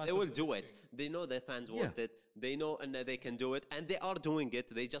المشكلة. back Wrath They of will the do Lich it. King, They know their fans want it. They know and they can do it, and they are doing it.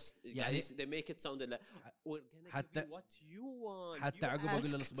 They just يعني they make it sound like we're gonna give حتى- you what you want. حتى You عقب اقول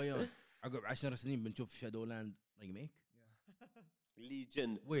asked. للصبيان عقب 10 سنين بنشوف شادو لاند ريميك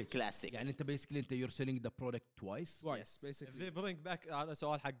Legion Wait, classic. يعني انت بيسكلي انت you're selling the product twice twice if basically. they bring back على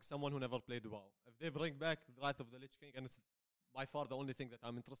سؤال حق someone who never played WoW, if they bring back the Wrath of the Lich King, and it's by far the only thing that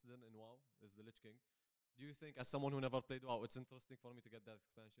I'm interested in WoW is the Lich King, do you think as someone who never played WoW it's interesting for me to get that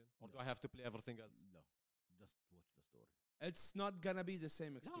expansion, or do I have to play everything else? لا just watch the story It's not gonna be the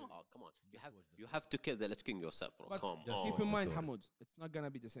same No, experience. come on. You have to kill the Lich King yourself, bro. But Come on. keep in the mind, story. Hamoud, it's not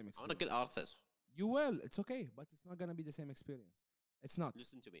gonna be the same I want to experience. kill Arthas. You will. It's okay, but it's not gonna be the same experience. It's not.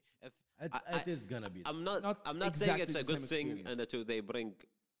 Listen to me. If it is gonna be I'm not saying exactly it's a the good same thing experience. and they bring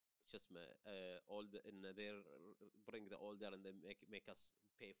just all the in their bring the older and they make us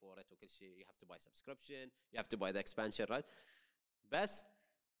pay for it وكل شيء. You have to buy subscription, you have to buy the expansion, right? But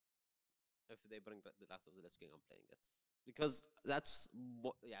if they bring the Wrath of the Lich King, I'm playing it because that's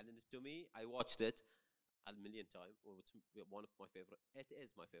what. Yeah, to me, I watched it a million times. It's one of my favorite. It is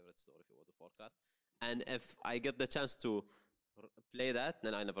my favorite story for World of Warcraft. And if I get the chance to play that,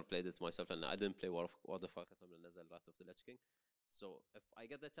 then I never played it myself, and I didn't play World of Warcraft until Nazal Wrath of the Lich King. So if I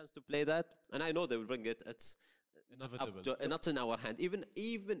get the chance to play that, and I know they will bring it, it's Inevitable. not in our hand. Even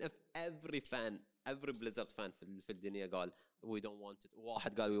if every Blizzard fan في الدنيا قال we don't want it,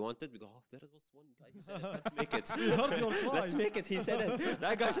 واحد قال we want it, we go, oh, there was one guy who said it. Let's make it. heard your cries. Let's make it. He said it.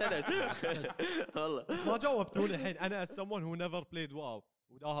 That guy said it. والله. ما جاوبتوني الحين. أنا as someone who never played WoW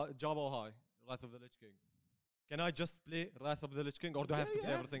جابوا هاي Wrath of the Lich King, can I just play Wrath of the Lich King, or do I have to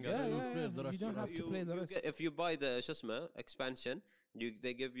play everything else? play the rest. You don't have to play the rest. If you buy the expansion,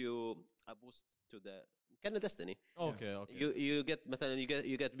 they give you a boost to the kind of Destiny. Okay. You get مثلا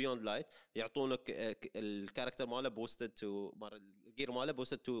you get Beyond Light, يعطونك الكاركتر ماله boosted to الجير ماله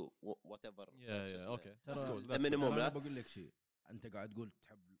boosted to whatever. Yeah. Okay. That's ترى cool. The minimum. انا لا. بقول لك شيء انت قاعد تقول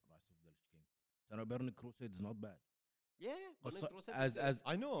تحب رايس اوف ذا ليش كينج ترى بيرن كروسيد از نوت باد Yeah. Burning Crusade as is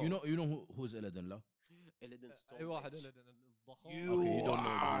I know. you know who's Illidan لا Illidan أي واحد Stormreach. الضخم. Okay, you don't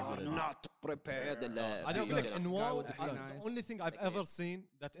know who's Illidan. not prepared. I don't think in WoW, would be the nice. only thing I've ever seen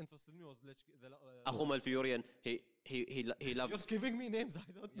that interested me was Lich King. أخو مالفيوريان he loved You're giving me names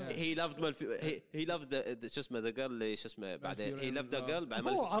I don't know. he loved he loved the شو اسمه the girl اللي شو اسمه بعدين he loved the girl بعد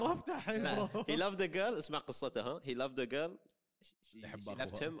هو عرفته الحين bro. he loved the girl اسمع قصتها he loved the girl she يحب left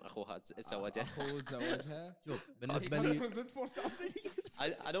أخوها. him أخوها تزوجها أخوه تزوجها. شوف بالنسبه لي present for 1000 years.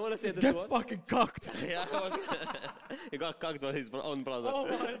 I don't want to say this Get one fucking cocked. he got cocked by his own brother Oh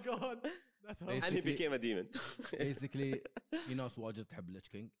my god. That hurts. and he became a demon بيسكلي في ناس واجد تحب ليتش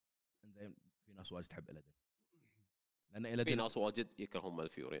كينج زين في ناس واجد تحب إليدن لان في إليدن ناس واجد يكرهون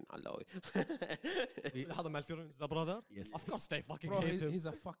مالفيورين علاوي هذا Malfurion is the brother? Yes. Of course they fucking Bro, hate him. he's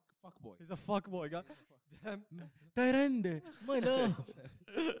a fuck boy. He's a fuck boy. God damn. تايرند ماي لاف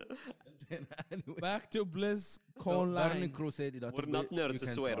Back to Blizz بيرن Online. كروسيد اذا we're not nerds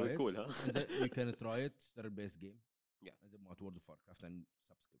I swear we're cool huh you can try it اشتري البيس جيم Yeah. زين مالت وورد اوف واركرافت and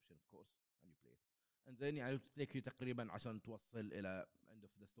subscription of course and you play it انزين يعني تيك يو تقريبا عشان توصل الى end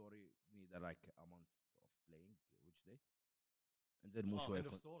of the story you need like a month of playing which day انزين مو شويه End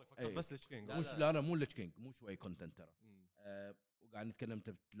of story. فكر إيه. بس Lich King. لا، لا. لا مو ليتش كينج مو شويه كونتنت ترى مم. وقاعد نتكلم انت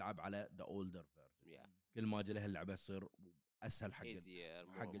بتلعب على ذا اولدر فيرجن yeah كل ما جا له اللعبه تصير اسهل حق easier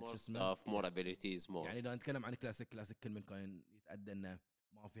حق more شو اسمه. stuff more abilities more يعني اذا نتكلم عن كلاسيك كل من كان يتأدى انه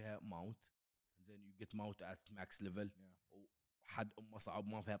ما فيها ماونت زين يو جيت ماونت ات ماكس ليفل وحد امه صعب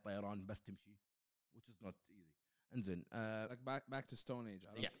ما فيها طيران بس تمشي which is not easy انزين Like back to Stone Age.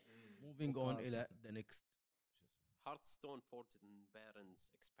 I don't- Yeah. moving on الى the next Hearthstone Forgotten Barons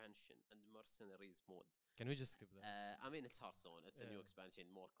expansion and Mercenaries mode. Can we just skip that? I mean, it's Hearthstone. It's a new Yeah. expansion,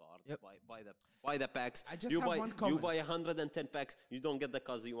 more cards. Yep. Buy the packs. I just you have buy one you comment. buy 110 packs. You don't get the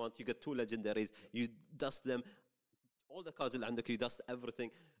cards you want. You get 2 legendaries. You dust them. All the cards اللي عندك, you dust everything.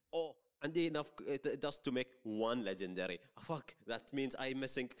 Oh, عندي enough dust to make 1 legendary. Fuck, that means I'm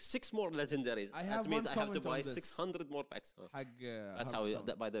missing 6 more legendaries. I That have means one I have to comment on buy this. 600 more packs. حق That's how.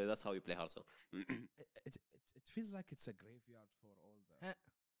 Hearthstone. By the way, that's how you play Hearthstone. It feels like it's a graveyard for all the ها.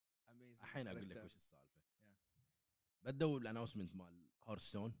 amazing الحين اقول لك characters. وش السالفه. بدوا الاناونسمنت مال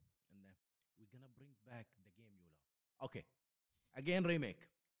هارستون انه we're gonna bring back the game you love. اوكي again remake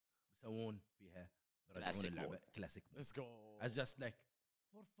بيسوون فيها يرجعون Classic اللعبه mode. كلاسيك. Let's go. I just like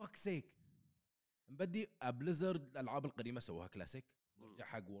for fuck's sake نبدي بليزرد الالعاب القديمه سووها كلاسيك، نرجع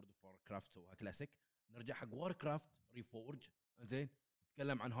حق وورد اوف وار كرافت سووها كلاسيك، نرجع حق وار كرافت ريفورج. زين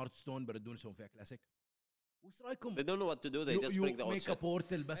نتكلم عن هارتستون بردون يسوون فيها كلاسيك. وش رايكم؟ They don't know what to do. They just bring the old ميك ا shit.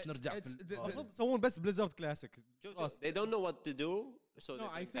 بورتل بس نرجع it's في the- المفروض يسوون بس بليزرد كلاسيك. They don't know what to do. So No, they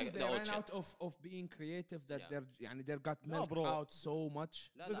I bring think the they old ran shit. out of being creative that Yeah. they're يعني they got No, milked bro. out so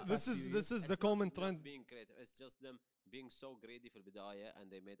much. لا, This, لا. this is the It's common not trend. being creative. It's just them being so greedy في البداية and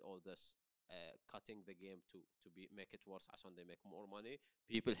they made all this cutting the game to be make it worse عشان they make more money.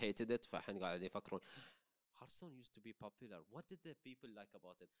 People hated it فالحين قاعدين يفكرون Hearthstone used to be popular. What did the people like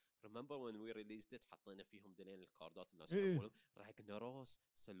about it? Remember when we released it حطينا فيهم دلين الكاردات الناس إيه. يقولون Ragnaros,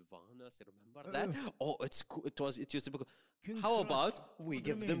 Sylvanas, remember that? Oh, it used to be cool. King How Crush. about we What do you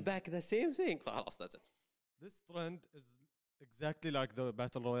give them mean? back the same thing? خلاص that's it. This trend is exactly like the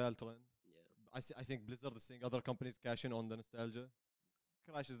battle royale trend. Yeah. I think Blizzard is seeing other companies cash in on the nostalgia.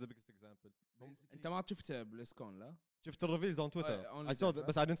 Crash is the biggest example. انت ما شفت بليسكون لا؟ شفت الريفيلز on Twitter. only I saw that, that, right?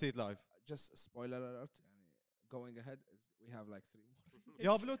 but I didn't see it live. Just spoiler alert يعني going ahead we have like 3 more.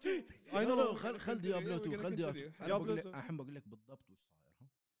 Diablo 2. I لا know. خل ديابلو 2 خل ديابلو Diablo 2. الحين بقول لك بالضبط وش صاير.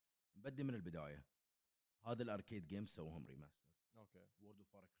 نبدي من البدايه. هذا الاركيد جيم سووهم ريماستر. Okay. وورد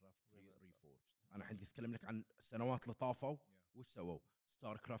اوف وار كرافت ريفورج. انا الحين اتكلم لك عن السنوات اللي طافوا. وش سووا؟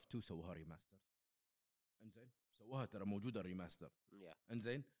 ستار كرافت 2 سووها ريماستر. انزين سووها ترى موجوده ريماستر. Yeah.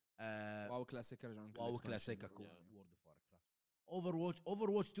 انزين واو كلاسيك رجعون واو كلاسيك اكو Yeah. وورد اوف وار كرافت. اوفر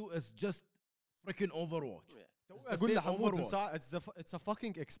واتش 2 از جست فريكن اوفر واتش. Yeah. اقول لحمود it's a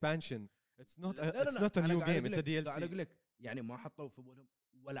fucking expansion. It's not a new game. It's a DLC. قاعد اقول لك يعني ما حطوا في بالهم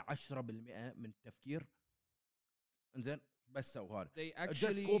ولا 10% من التفكير. انزين بس سووا هذا. they just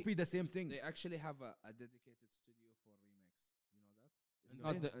actually copy the same thing. they actually have a dedicated studio for remakes. You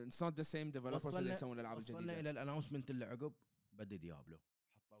know that? إنزين. It's not the same developers اللي يسوون الالعاب وصلنا الجديده. الى الاناونسمنت اللي عقب بدي ديابلو.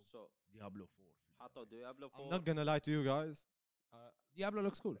 حطوا So ديابلو 4. حطوا Diablo 4. I'm not gonna lie to you guys. Diablo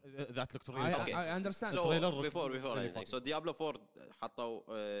looks cool. That looked really Okay. I understand. So trailer before really anything, so Diablo 4 حطوا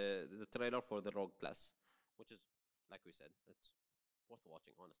the trailer for the Rogue Class, which is like we said, it's worth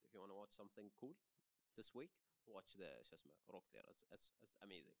watching. Honestly, if you want to watch something cool this week, watch the شو اسمه Rogue there. It's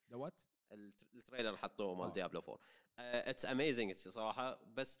amazing. The what? التريلر حطوه مال Oh. Diablo 4. It's amazing صراحة.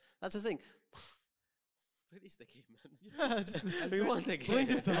 بس that's the thing. Release the game, man. Yeah, just We want the bring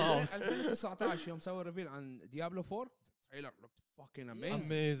game. it out. 2019 يوم سووا ريفيل عن Diablo 4 trailer looked fucking amazing.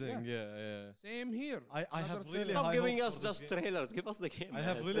 Amazing. Yeah. Same here. I Another have trailer. really Stop high giving hopes us for this just game. trailers. Give us the game. I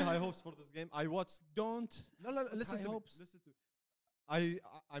have man. really high hopes for this game. I watched. Don't. No, listen high to hopes. me. Listen to me.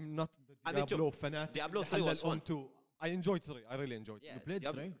 I'm not the I mean, Diablo fanatic. Diablo اللي 3 was حلل on fun. 2. I enjoyed 3. I really enjoyed Yeah, You played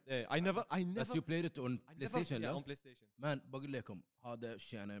Diablo- 3 it. I never. بس you played it on I بلاي never- ستيشن yeah, لا؟ on PlayStation. مان بقول لكم هذا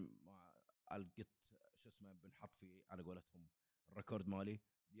الشيء انا القط شو اسمه بنحط فيه على قولتهم الريكورد مالي.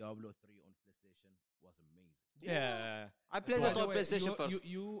 ديابلو 3 on PlayStation was amazing. Yeah. I played By it the on way, PlayStation first.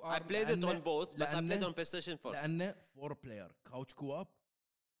 You I are played it on لأن- both, but I played لأن- on PlayStation first. لانه 4 player couch co-op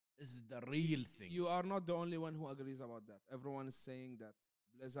is the real thing. you are not the only one who agrees about that. Everyone is saying that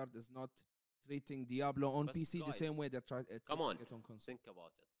Blizzard is not treating Diablo on But PC the guys, same way they're trying come on. it on console. Think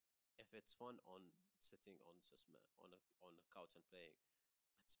about it. If it's fun on sitting on on a couch and playing,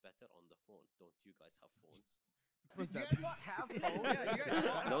 it's better on the phone. Don't you guys have phones? What's You that? guys not have phone? Yeah, you guys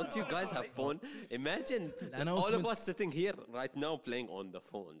not have Don't you guys have phone? Imagine all of us sitting here right now playing on the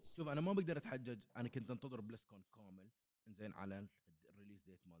phones. شوف انا ما بقدر اتحجج. انا كنت انتظر بلسكون كامل انزين على الريليز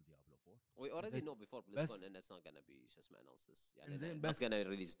ديت مال ديابلو 4. We already زين. know before بس- BlizzCon and it's not gonna be شو اسمه announced this. يعني زين، not بس- gonna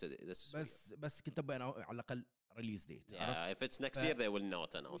release today. This week. بس كنت ابغى على الاقل ريليز ديت. عرفت؟ Yeah, if it's next ف- year they will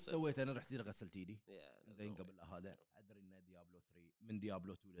not وش announce it. سويت انا؟ رحت صير غسلت ايدي Yeah. there's زين no قبل way. هذا ادري ان ديابلو 3 من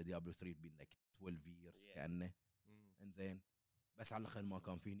ديابلو 2 لديابلو 3 بين لك 12 years Yeah. كانه انزين. بس على الاقل ما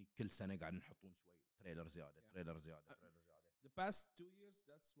كان فيني كل سنه قاعد نحطون شوي تريلر زياده تريلر زياده تريلر زياده. The past 2 years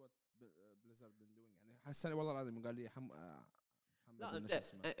that's what Blizzard been doing. يعني السنه والله العظيم قال لي محمد محمد لا ولا انت شو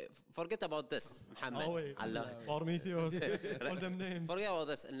اسمه. forget about this محمد أوي. على Prometheus all them names forget about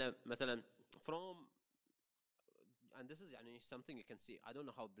this انه مثلا from and this is يعني something you can see. I don't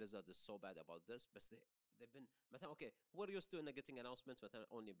know how Blizzard is so bad about this but they've been مثلا okay we're used to getting announcements مثلا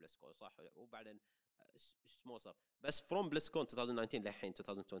only BlizzCon صح وبعدين small stuff بس from BlizzCon 2019 للحين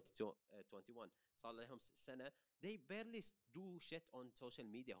 2022 21 صار لهم سنة they barely do shit on social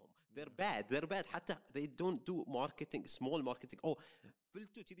media هم they're bad حتى they don't do marketing small marketing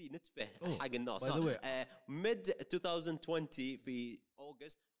فلتوا كذي نتفه حق الناس by the way mid 2020 في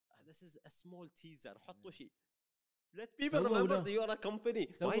August this is a small teaser حطوا شيء let people remember that you are a company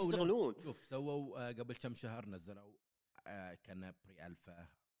ما يشتغلون شوف سووا قبل كم شهر نزلوا كان بري الفا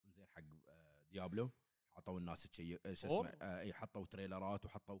زين حق ديابلو حطوا الناس شيء شو اسمه اي حطوا تريلرات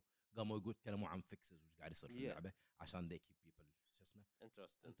وحطوا قاموا يتكلموا عن فيكسز وش قاعد يصير في اللعبه عشان they keep people شو اسمه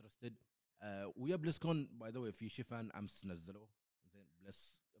interested ويا بلسكون باي ذا واي في شفن امس نزلوا زين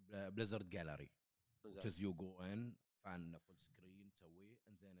بليزرد جاليري which is you go in فان فول سكرين تسويه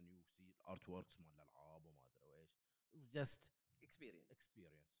انزين and you see الارت ووركس مال الالعاب وما ادري ايش it's just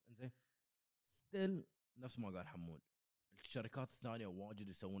experience انزين still نفس ما قال حمود الشركات الثانيه واجد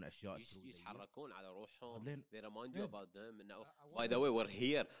يسوون اشياء يتحركون على روحهم they remind you about them by the way we're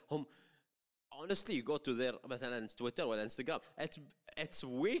here هم honestly you go to their مثلا تويتر ولا انستغرام it's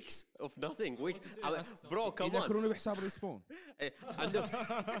weeks of nothing weeks bro come on يذكروني بحساب ريسبون عندهم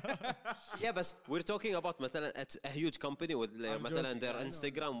yeah but we're talking about مثلا it's a huge company with مثلا their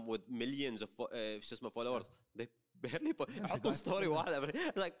Instagram with millions of شو اسمه followers they barely حطوا ستوري واحده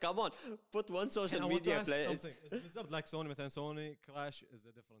like come on put one social media play is Blizzard like Sony مثلا Sony Crash is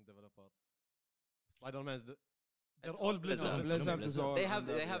a different developer Spider-Man is they're all Blizzard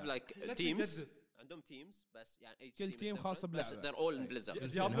they have like teams عندهم teams بس يعني كل تيم خاص بلعبه they're all in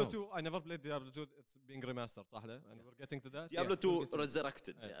Blizzard Diablo 2 I never played Diablo 2 it's being remastered صح له and we're getting to that Diablo 2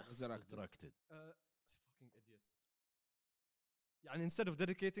 resurrected resurrected fucking idiots يعني instead of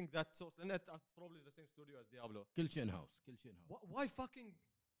dedicating that source and it's probably the same studio as Diablo كل شيء هاوس why fucking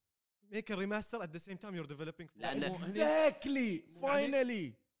make a remaster at the same time you're developing exactly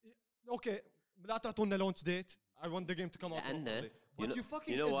finally okay لا تعطونا launch date I want the game to come out properly but you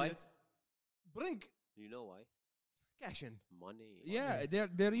fucking idiots bring you know why cash in money yeah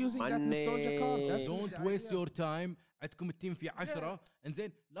they're using that nostalgia card don't waste your time عندكم التيم في 10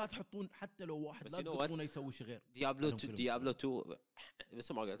 انزين لا تحطون حتى لو واحد لا تحطونه يسوي شيء غير ديابلو 2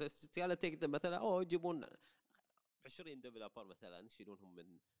 بس ما قلت تعال تقدر مثلا يجيبون 20 ديفلوبر مثلا يشيلونهم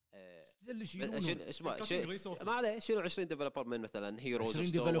من اللي يشيلونهم اسمع ما عليه شيلوا 20 ديفلوبر من مثلا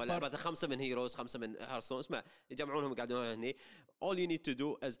هيروز ولا مثلا 5 من هيروز 5 من هارستون اسمع يجمعونهم قاعدين هني all you need to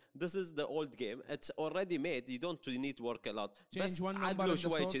do is this is the old game it's already made you don't need to work a lot بس عدلوا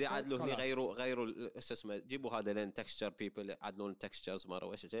شوي كذي عدلوا هني غيروا شو اسمه جيبوا هذا لين texture people عدلون textures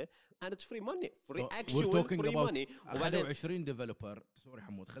ما ايش شيء and it's free money free actual free money وبعدين 20 ديفلوبر سوري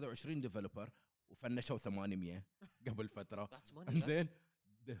حمود خذوا 20 ديفلوبر وفنشوا 800 قبل فتره انزين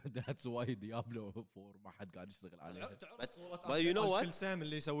that's why Diablo 4 ما حد قاعد يشتغل عليه but you know what كل سام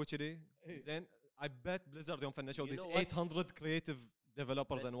اللي يسوي كذي زين I bet Blizzard يوم فنشوا these 800 creative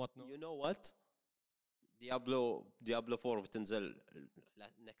developers and what not you know what Diablo 4 بتنزل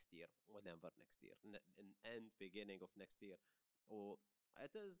next year whenever next year end beginning of next year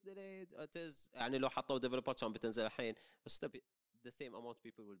it is delayed it is يعني لو حطوا developer كان بتنزل الحين بس the same amount of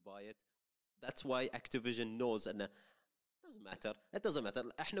people will buy it that's why Activision knows أنه it doesn't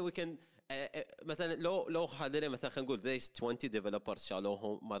matter احنا we can مثلا لو هذول مثلا خلينا نقول these 20 developers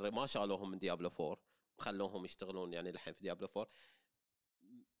شالوهم ما شالوهم من Diablo 4 خلوهم يشتغلون يعني الحين في Diablo 4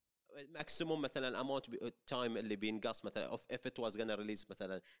 maximum مثلا amount time اللي بينقص مثلا if it was gonna release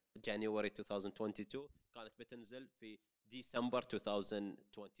مثلا January 2022 كانت بتنزل في December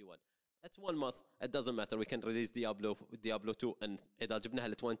 2021 it's 1 month it doesn't matter we can release Diablo 2 and إذا جبناها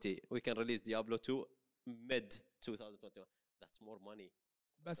ل 20 we can release Diablo 2 mid 2021 that's more money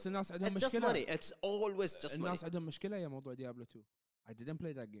بس الناس عندهم it's مشكلة just money it's always just الناس money عندهم مشكلة يا موضوع Diablo 2 I didn't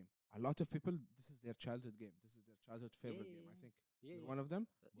play that game a lot of people this is their childhood game this is their childhood favorite game I think one of them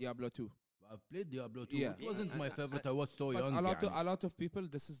Diablo 2 I've played Diablo 2 it wasn't my favorite I was so young a lot of people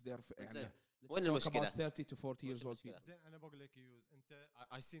this is their وين المشكلة 30 to 40 years old people زين أنا بقول لك يوز أنت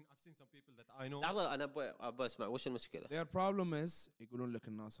I've seen some people that I know لحظة أنا أبغى أسمع وش المشكلة their problem is يقولون لك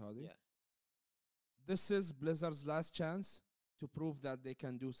الناس هذه this is Blizzard's last chance to prove that they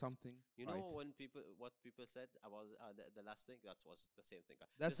can do something you know what people said about the last thing that was the same thing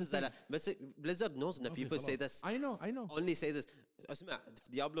that's the thing Blizzard knows that people say this I know only say this اسمع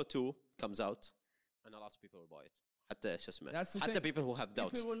Diablo 2 comes out and a lot of people will buy it حتى شو اسمه That's the حتى thing. people who have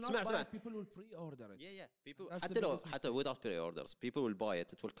doubts People will not اسمع buy اسمع it, people will pre-order it. yeah people That's the حتى لو biggest حتى without pre-orders people will buy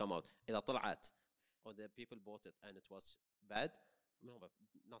it will come out إذا طلعت or the people bought it and it was bad no,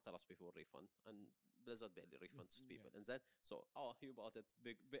 not a lot of people will refund and Blizzard barely refunds people and then so you bought it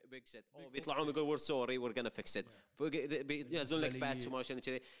big shit بيطلعون يقول we're sorry we're gonna fix it بينزلون لك باتش وما شنو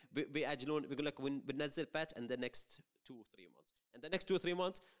كذي بيأجلون بيقول لك بننزل باتش and the next 2-3 months and the next 2-3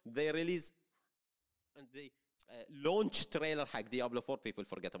 months they release and they launch trailer حق Diablo 4 people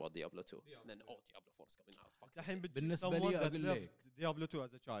forget about Diablo 2 and then Diablo 4 is coming out fuck الحين بالنسبة لي أقول لك Diablo 2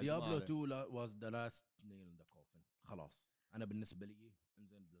 as a child Diablo 2 was the last nail in the coffin خلاص أنا بالنسبة لي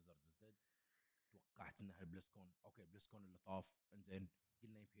إنزين بليزرد ديد توقعت إنها البلسكون أوكي البلسكون اللي طاف إنزين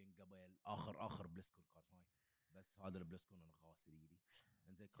قلنا يمكن قبل آخر بلسكون كان هاي بس هذا البلسكون أنا غاسل يدي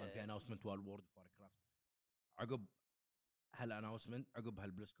إنزين كان في announcement وال وورد اوف كرافت عقب هالاناونسمنت عقب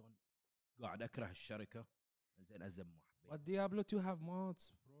هالبلسكون قاعد أكره الشركة إنزين أزم ما But Diablo 2 have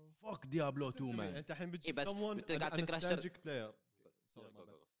mods, bro. فك Diablo 2 man انت الحين بتجيب بس someone أنت قاعد تكره nostalgic player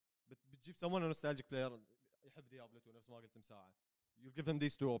بتجيب someone nostalgic player يحب Diablo 2 نفس ما قلت مساعة you give him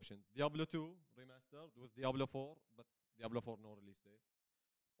these two options Diablo 2 remastered with Diablo 4 but Diablo 4 no release date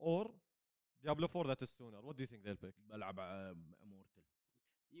or Diablo 4 that is sooner what do you think they'll pick بلعب Immortal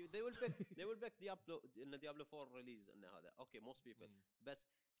they will pick Diablo in Diablo 4 release إن هذا okay most people بس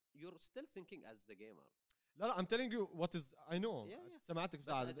you're still thinking as the gamer لا I'm telling you what is I know سمعتك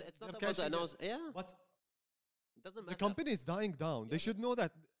مساعة it's not about the announce but it doesn't the matter company is dying down they should know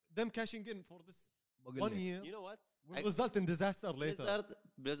that them cashing in for this 1 year you know what will result in disaster later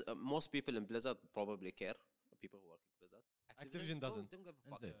Blizzard, most people in Blizzard probably care people who work in Blizzard Activision doesn't don't give a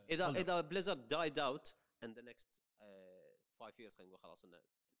fuck إذا Blizzard died out in the next 5 years خلينا نقول خلاص إنه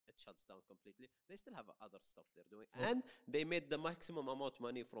it shuts down completely they still have other stuff they're doing and they made the maximum amount of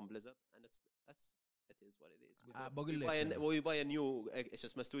money from Blizzard and it is what it is we buy a new it's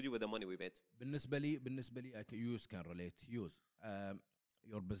just my studio with the money we made بالنسبة لي use can relate use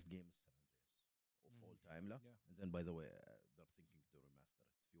your best game is San Andreas of all time لا and then by the way they're thinking to remaster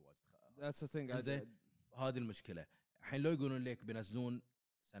it في واجد That's the thing. هذه المشكلة الحين لو يقولون لك بينزلون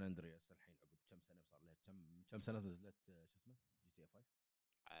سان اندرياس الحين عقب كم سنة صار لها كم سنة نزلت شو اسمه GTA 5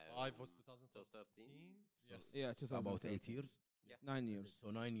 5 was 2013 Yes. Yeah, 2013. about 8 years 9 years.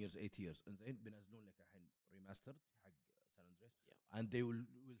 so 9 years 8 years انزين بينزلون لك الحين remastered حق سان اندرياس and they will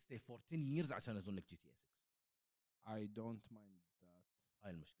stay 14 years عشان ينزلون لك GTA 6 I don't mind that.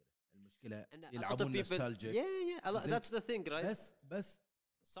 هاي المشكلة And يلعبون nostalgic that's the thing right بس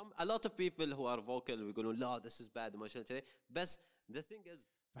a lot of people who are vocal يقولون لا this is bad وما شنو كذي بس the thing is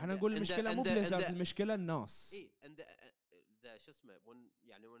فاحنا نقول المشكلة مو بليزرد المشكلة الناس. and the شو اسمه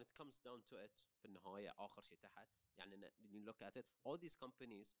when it comes down to it في النهاية آخر شيء تحت يعني you look at it all these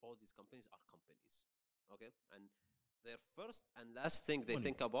companies are companies okay and their first and last thing they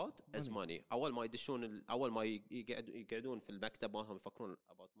think about is money أول ما يدشون أول ما يقعدون في المكتب مالهم يفكرون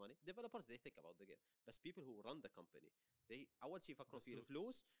about money developers they think about the game بس people who run the company they أول شيء يفكرون في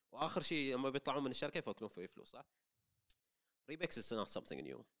الفلوس وآخر شيء لما بيطلعون من الشركة يفكرون في الفلوس صح Remix is not something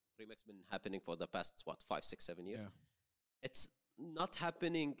new Remix been happening for the past 5 6 7 years it's not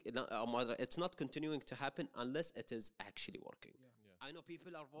happening it's not continuing to happen unless it is actually working I know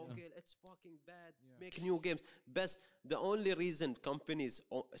people are vocal it's fucking bad make new games but the only reason companies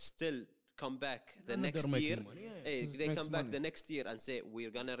still come back the next year they come back the next year and say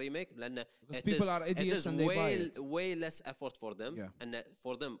we're gonna remake because people are idiots and they buy it. way less effort for them and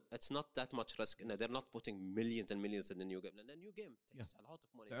for them it's not that much risk and they're not putting millions and millions in the new game and the new game takes a lot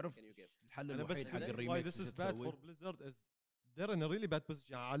of money تعرف a new game الحل الوحيد حق الريميك why this is bad for Blizzard is they're in a really bad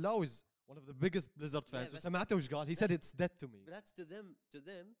position Alao is one of the biggest Blizzard fans سمعته وش قال he said it's dead to me but that's to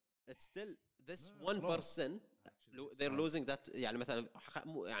them it's still this 1% they're losing that يعني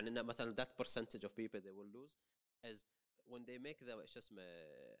مثلا that percentage of people they will lose is when they make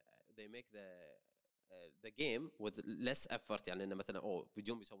they make the game with less effort يعني إنه مثلا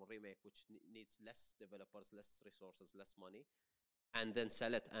بيجون يسوون remake which needs less developers less resources less money and then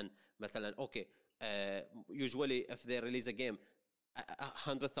sell it and مثلا okay usually if they release a game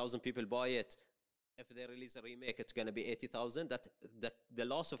 100,000 people buy it if they release a remake it's going to be 80,000 that the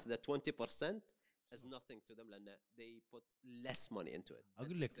loss of the 20% is nothing to them لأن they put less money into it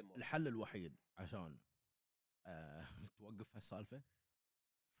أقول لك الحل الوحيد عشان توقف هالسالفة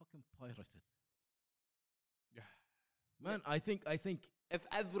fucking pirate it man I think if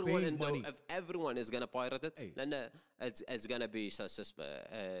everyone is gonna pirate it then it's gonna be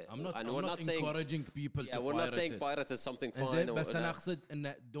I'm not encouraging people to we're not saying pirate is something fine بس أنا أقصد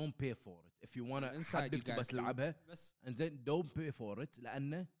إنه don't pay for it if you wanna حدك بس لعبها and then don't pay for it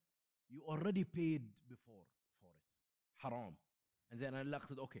لأنه you already paid before for it حرام. زين انا لا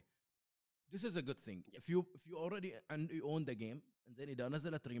اقصد اوكي this is a good thing if you already and you own the game زين اذا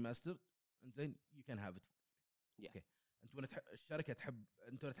نزلت ريماستر زين you can have it Yeah. اوكي انتوا الشركه تحب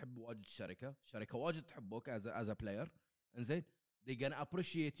انتوا تحب واجد الشركه واجد تحبوك as a player زين they gonna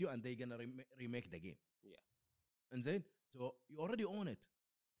appreciate you and they gonna remake the game Yeah. زين so you already own it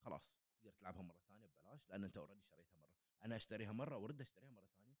خلاص تقدر تلعبها مره ثانيه ببلاش لان انت already شريتها مره. انا اشتريها مره وارد اشتريها مره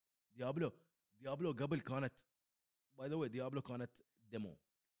ثانيه. ديابلو قبل كانت باي ذا واي ديابلو كانت ديمو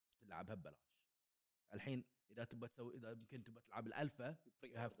تلعبها ببلاش. الحين اذا تبغى تسوي اذا يمكن تبغى تلعب الالفا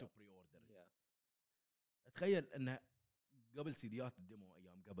you have to pre-order. تخيل انه قبل سيديات الديمو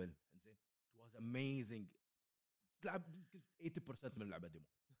ايام قبل زين it was amazing تلعب 80% من اللعبه ديمو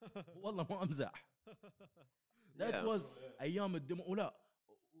والله ما امزح. that was ايام الديمو ولا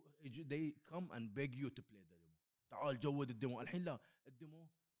they come and beg you to play the demo. تعال جود الديمو. الحين لا الديمو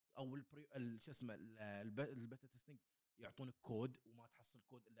او شو اسمه البيتا تيستينج يعطونك كود وما تحصل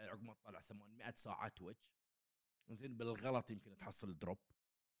كود الا عقب ما تطلع 800 ساعه تويتش زين بالغلط يمكن تحصل دروب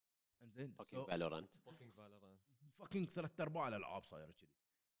زين fucking Valorant fucking 3/4 الالعاب صايره كذي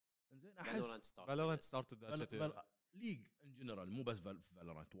زين احس Valorant started that shit ليج ان جنرال مو بس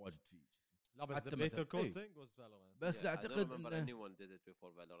فالورانت واجد فيه لا بس the حتى beta مثلاً. code إيه. thing was Valorant بس I don't اعتقد remember انه anyone did it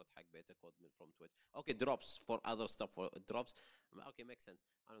before Valorant حق beta code from Twitch. Okay, drops for other stuff for drops. Okay, makes sense.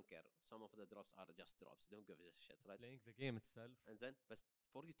 I don't care. Some of the drops are just drops. Don't give a shit, right? playing the game itself And then, but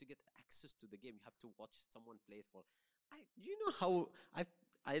for you to get access to the game, you have to watch someone play it for. You know how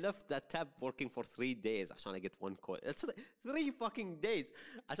I left that tab working for 3 days عشان I get one coin. It's 3 fucking days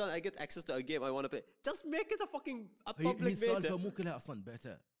عشان I get access to a game I want to play. Just make it a fucking public هي beta. السالفه مو كلها اصلا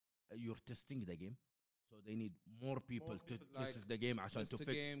بيتا. you're testing the game so they need more people to like, test the game عشان Test to the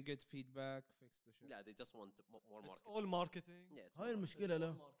fix. game, get feedback, fix the shit. Yeah, they just want more it's marketing. all marketing Yeah, it's هاي more المشكله It's all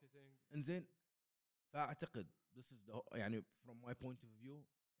لا marketing انزين فاعتقد this is the يعني from my point of view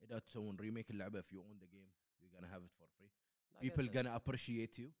اذا تسوون ريميك اللعبه if you own the game you're gonna have it for free. Like I people said. gonna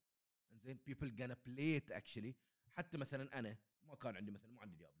appreciate you انزين people gonna play it actually. حتى مثلا انا ما كان عندي مثلا ما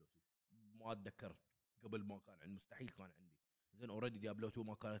عندي ديابلو 2 ما اتذكر قبل ما كان عندي مستحيل كان عندي زين اوريدي ديابلو 2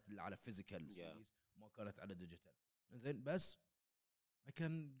 ما كانت الا على فيزيكال سيريز ما كانت على ديجيتال زين بس I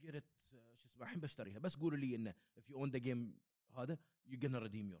can get it شو اسمه الحين بشتريها بس قولوا لي انه if you own the game هذا you're gonna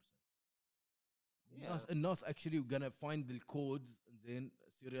redeem yourself. الناس actually gonna find the codes زين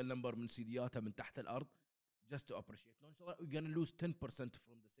serial number من سيدياتها من تحت الارض just to appreciate. ان شاء الله you're gonna lose 10%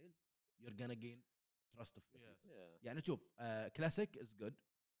 from the sales you're gonna gain trust of people. yes Yeah. يعني شوف كلاسيك از جود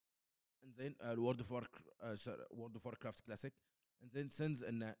انزين وورد اوف واركرافت كلاسيك انزين سنز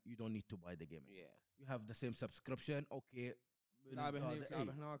انه you don't need to buy the game Yeah. you have the same subscription اوكي تلعب هني هذا، تلعب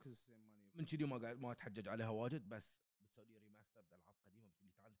إيه. هناك is the same money. من كذي ما اتحجج عليها واجد بس بتسوي لي ريماستر العاب قديمه بتقول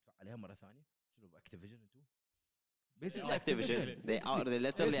لي تعال ادفع عليها مره ثانيه شنو باكتيفيجن انتم basically Activision. They are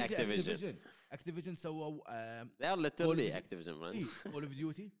literally Activision. Activision سووا They are literally Call- Activision, man. كول اوف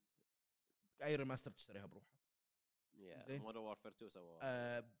ديوتي اي ريماستر تشتريها بروحها. Yeah. زين. Modern Warfare 2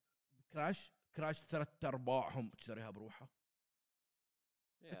 سووا. كراش 3/4 تشتريها بروحها.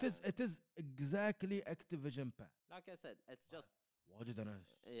 Yeah. it is exactly Activision pack. Like I said, it's just. واجد انا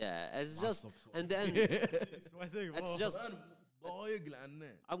Yeah, it's just. معصب In the end, sweating it's bro. just. ضايق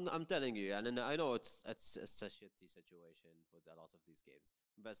لانه I'm telling you, and I know it's a shitty situation with a lot of these games,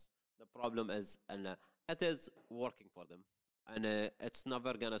 but the problem is, and it is working for them, and it's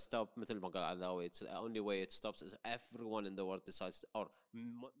never gonna stop. مثل ما قال علاوي, it's the only way it stops is everyone in the world decides, or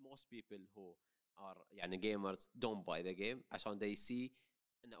most people who are يعني gamers don't buy the game عشان they see,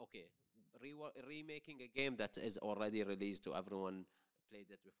 and okay, remaking a game that is already released to everyone played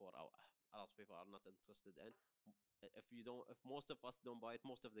it before. A lot of people are not interested in. If most of us don't buy it,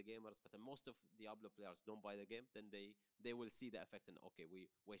 most of the gamers, but most of Diablo players don't buy the game, then they will see the effect and okay, we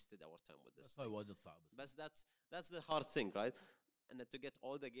wasted our time with this. هاي واجد صعب. But that's the hard thing, right? And to get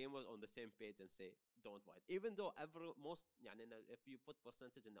all the gamers on the same page and say don't buy it, even though most يعني if you put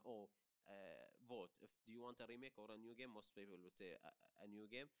percentage in vote, if do you want a remake or a new game, most people would say a new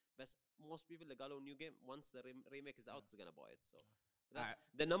game. But most people that got a new game, once the remake is out, is gonna buy it. So. That's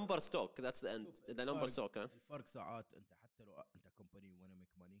the number stock. That's the end. The number stock. Huh? الفرق ساعات انت حتى لو انت كومباني وانا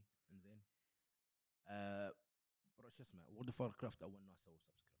ميك ماني انزين شو اسمه وورد اوف واركرافت اول ناس سووا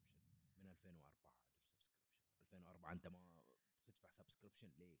سبسكريبشن من 2004 سبسكريبشن 2004 انت ما تدفع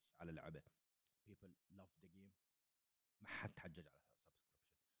سبسكريبشن ليش على لعبه people love the game ما حد حجج على سبسكريبشن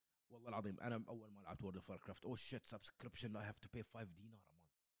والله العظيم انا اول ما لعبت وورد اوف واركرافت او شيت سبسكريبشن I have to pay $5 a month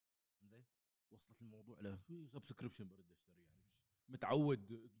انزين وصلت الموضوع له سبسكريبشن برد اشتري يعني متعود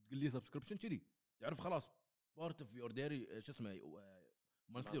تقول لي سبسكريبشن كذي تعرف خلاص بارت اوف يور ديري شو اسمه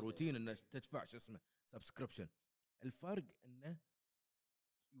مانثلي روتين انك تدفع شو اسمه سبسكريبشن الفرق انه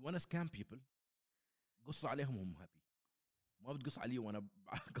وانا سكام بيبل قصوا عليهم هم هابي، ما بتقص علي وانا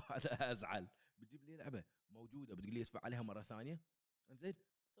قاعد ازعل. بتجيب لي لعبه موجوده بتقول لي ادفع عليها مره ثانيه، انزين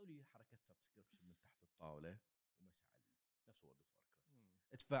سوي لي حركه سبسكريبشن من تحت الطاوله ومشي علي نفس وورد اوف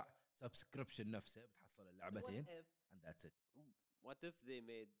واركرافت. ادفع سبسكريبشن نفسه بتحصل اللعبتين and that's it. What if they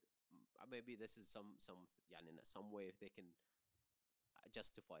made maybe this is some يعني in some way if they can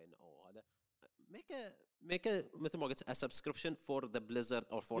justify in هذا make a مثل ما قلت a subscription for the Blizzard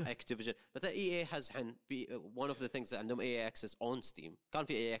or for Activision. مثلا EA has حن one of the things that عندهم EA access on Steam. كان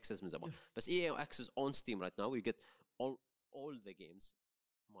في EA access من زمان بس EA access on Steam right now. You get all the games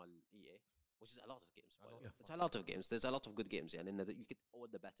مال EA, which is a lot of games. It's a lot of games. There's a lot of good games. يعني you get all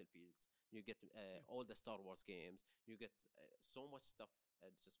the Battlefields, you get all the Star Wars games, you get so much stuff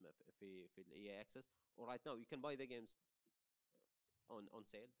just في EA access. Or right now you can buy the games on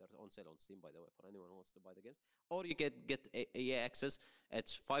sale. They're on sale on Steam, by the way, for anyone who wants to buy the games. Or you get EA access.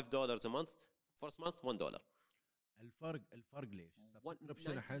 It's $5 a month. First month $1. الفرق ليش؟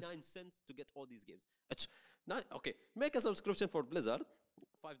 subscription 99 cents to get all these games. It's not okay. Make a subscription for Blizzard,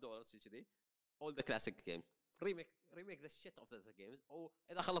 $5 usually. All the classic games. Remake the shit of the games. Oh,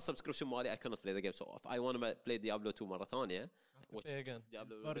 إذا خلص subscription مالي I cannot play the game. So if I want to play Diablo 2 مرة ثانية, pay again.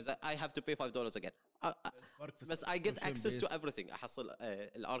 I have to pay $5 again. بس I get access to everything. أحصل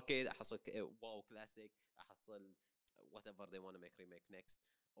الأركيد, أحصل واو كلاسيك, أحصل whatever they want to make remake next.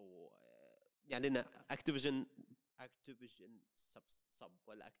 أو يعني إن Activision sub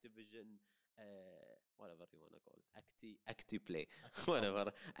ولا Activision whatever you want to call it, Acti Play,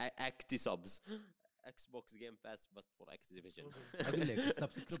 whatever, Acti subs. Xbox Game Pass بس for Activision. أقول لك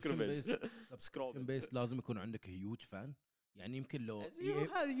subscription based لازم يكون عندك هيوج فان. يعني يمكن لو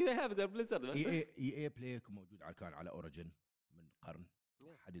you have the Blizzard EA Play موجود كان على أوريجين من قرن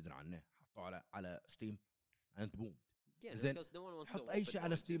حد يدري عنه, حطوا على ستيم أنت بوم زين حط أي شيء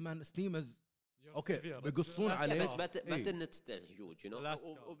على ستيم. مان ستيم اوكي بيقصون عليه بس باتنت ستيل هيوج, you know.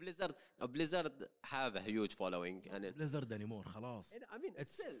 وبليزرد have a huge following and بليزرد anymore خلاص. I mean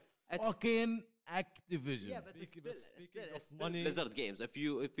it's still fucking Activision. Yeah, but it's still Blizzard games. If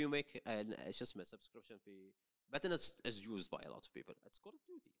you make شو اسمه subscription في Battle.net is used by a lot of people. It's Call of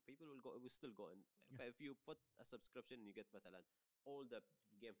Duty. People will still go in. If you put a subscription, you get مثلا all the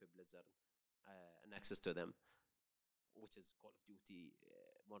game for Blizzard and access to them, which is Call of Duty,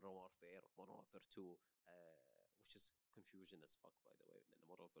 Modern Warfare, Modern Warfare 2, which is confusion as fuck by the way.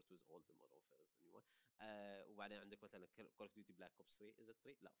 Modern Warfare 2 is old, and Modern Warfare is the new one. وبعدين عندك مثلا Call of Duty Black Ops 3. Is it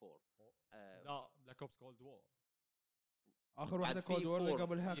 3? لا 4. لا Black Ops Cold War. آخر واحدة Cold War اللي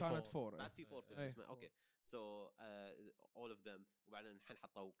قبلها كانت 4. بعد في 4 في اسمه. Okay. So all of them. وبعدين الحين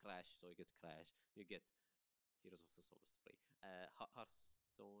حطوا Crash, so you get Crash, you get Heroes of the Storm is free.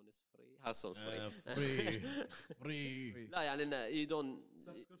 Hearthstone is free. Hearthstone is free. لا يعني إنه you don't.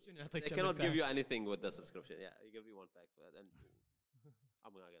 Subscription They cannot give you anything with the subscription. Yeah, you give you one pack, and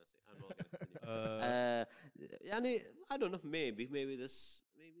I'm not gonna say. I'm not gonna continue. يعني I don't know. Maybe this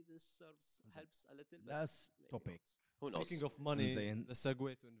helps a little. Last topic. Who knows? Speaking of money, the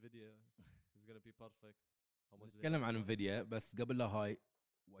segue to Nvidia is gonna be perfect. نتكلم عن انفيديا بس قبل لا هاي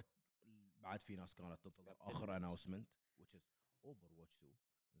بعد في ناس كانت تنتظر اخر announcement which is Overwatch 2.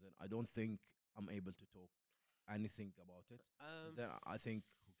 Then I don't think I'm able to talk anything about it. Then I think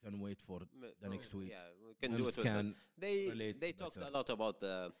we can wait for the next week. Yeah, we can do it. They talked a lot about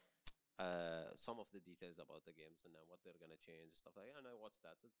some of the details about the games and what they're gonna change and stuff like that. And I watched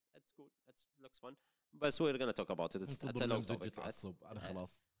that. It's cool. It looks fun. But we're gonna talk about it. It's a long topic. أنا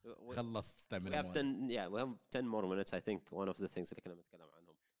خلاص خلصت we have 10 more minutes. I think one of the things اللي كنا بنتكلم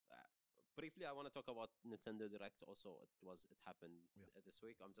عنهم. Briefly, I want to talk about Nintendo Direct. Also, it happened this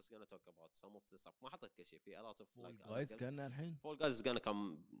week. I'm just gonna talk about some of the stuff. ما حطيت كل شيء في a lot of like guys كنا الحين. Fall Guys is gonna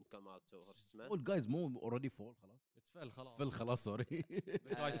come out to Horseman. Fall Guys مو already fall خلاص. فل خلاص sorry.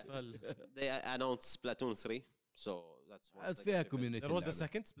 The guys fell. They announced Splatoon 3, so that's one. فيها community. There was a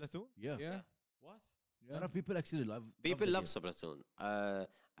second Splatoon. Yeah. What? There are people actually love. People love Splatoon.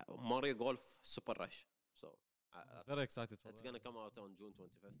 Mario Golf Super Rush. So very excited for it's gonna come out on June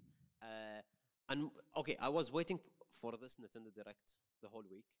 25th. And okay, I was waiting for this Nintendo Direct the whole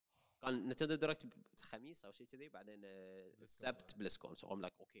week. كان Nintendo Direct خميس أو شيء كذي بعدين السبت BlizzCon. So I'm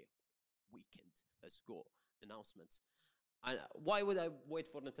like, okay, weekend, let's go, announcements. And why would I wait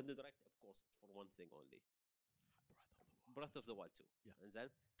for Nintendo Direct? Of course, for one thing only. Breath of the Wild 2. Yeah. And then,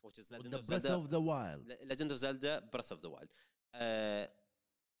 which is Legend of Breath Zelda. of the Wild. Legend of Zelda Breath of the Wild.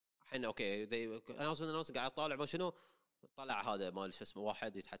 الحين اوكي announcement قاعد طالع ما شنو طلع هذا مال شو اسمه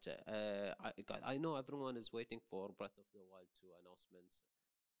واحد يتحكى I know everyone is waiting for Breath of the Wild 2 announcements.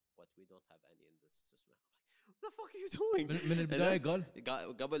 but we don't have any in this شو اسمه what the fuck are you doing من البدايه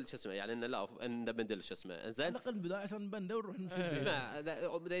قال قبل شو اسمه يعني انه لا in the middle شو اسمه على انزين الاقل البدايه عشان نبنده ونروح نشوف اسمع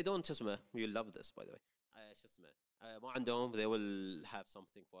they don't شو اسمه you love this by the way شو اسمه ما عندهم they will have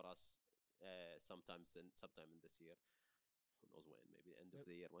something for us sometime in this year who knows when maybe end of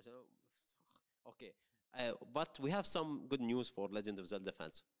the year ما شاء okay but we have some good news for Legend of Zelda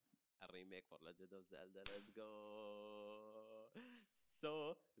fans a remake for Legend of Zelda let's go so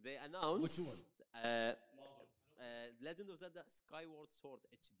they announced Which one? Legend of Zelda Skyward Sword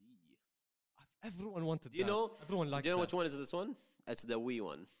HD Everyone wanted do you that. know Everyone liked do you know that. which one is this one it's the Wii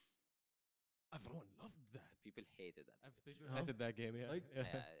one Everyone loved that. people hated that I've hated that game. Yeah. Like-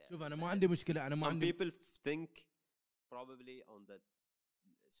 Yeah. شوف انا ما عندي مشكله انا ما some عندي people think probably on the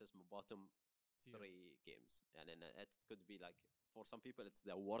شو اسمه bottom three games يعني it could be like for some people it's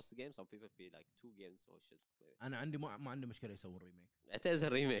the worst game some people feel like two games or shit انا عندي ما عندي مشكله يسوون ريميك it is a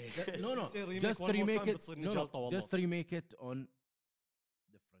remake no يصير remake just one more remake time it بتصير no نجلطة والله. just remake it on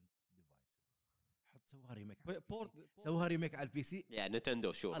different devices حط سوها ريميك سوها ريميك على البي سي yeah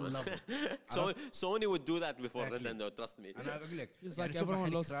Nintendo sure I love it. so Sony would do that before Exactly. Nintendo trust me انا اقول لك Feels يعني like شوف everyone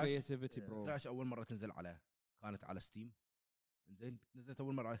الحين lost Crash- creativity, bro. كراش اول مره تنزل على كانت على ستيم زين نزلت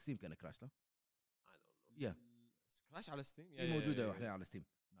اول مره على ستيم كان كراش لا I don't know يا كراش على ستيم هي موجوده حاليا على ستيم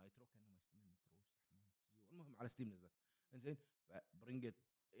نايترو كان ما يسمونه نيترو المهم على ستيم نزل زين برينج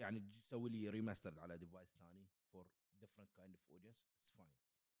يعني تسوي لي ريماسترد على ديفايس ثاني فور ديفرنت كايند اوف اودينس اتس فاين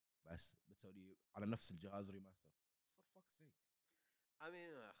بس بتسوي لي على نفس الجهاز ريماستر فور فاك سيك I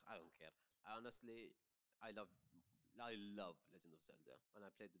mean I don't care honestly I love Legend of Zelda and I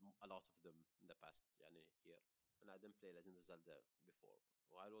played a lot of them in the past يعني here and I didn't play Legend of Zelda before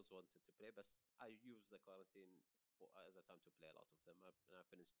I always wanted to play but I used the quarantine as a time to play a lot of them and I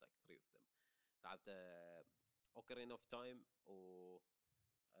finished like 3 of them لعبت Ocarina of Time و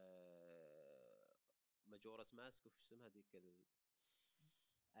Majora's Mask وش اسمها هذيك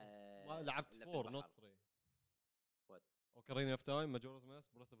ما لعبت اللي في 4 البحر. not 3 What? Ocarina of Time Majora's Mask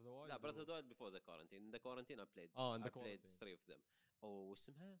Breath of the Wild لا Breath of the Wild before the quarantine in the quarantine I played in the I played quarantine. 3 of them وش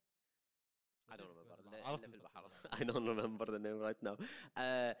اسمها I don't remember اسمها. عرفت اللي في أنت البحر اسمها. I don't remember the name right now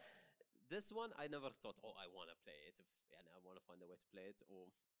this one I never thought oh I want to play it يعني I want to find a way to play it or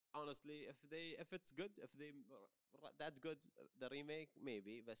honestly if it's good if they that good the remake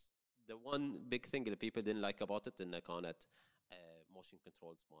maybe but the one big thing that people didn't like about it إنه كانت motion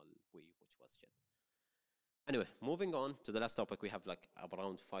controls مال Wii which was shit anyway moving on to the last topic we have like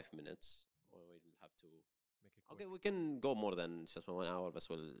around 5 minutes or we'll have to Make it quick. okay we can go more than just 1 hour but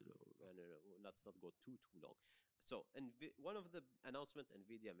let's not go too long so one of the announcement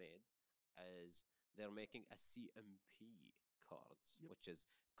Nvidia made is they're making a CMP cards which is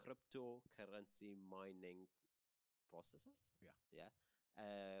cryptocurrency mining processors yeah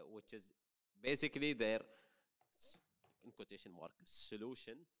which is basically their in quotation mark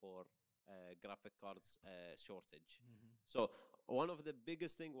solution for graphic cards shortage so one of the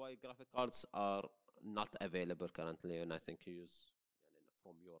biggest thing why graphic cards are not available currently and I think you use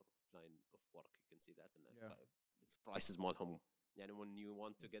from your line of work you can see that and prices مالهم يعني when you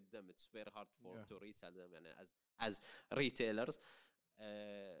want to get them it's very hard to resell them and as retailers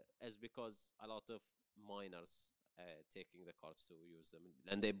is because a lot of miners taking the cards to use them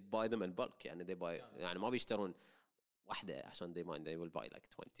and they buy them in bulk يعني they buy يعني ما بيشترون واحدة عشان they mine they will buy like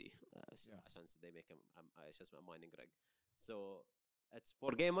 20 عشان they make a mining rig so it's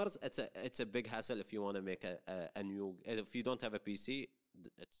for gamers it's a big hassle if you want to make a new if you don't have a PC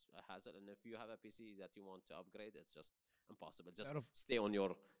it's a hassle and if you have a PC that you want to upgrade it's just impossible just stay on your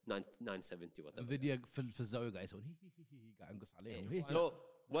 970 whatever انفيديا في الزاويه قاعد يسوون قاعد نقص عليهم so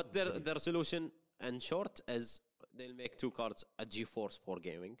what their solution in short is they'll make 2 cards a GeForce for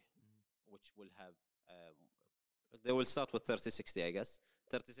gaming which will have they will start with 3060 I guess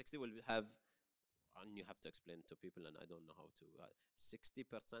 3060 will have and you have to explain to people and I don't know how to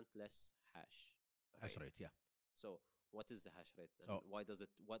 60% less hash rate yeah so what is the hash rate and So-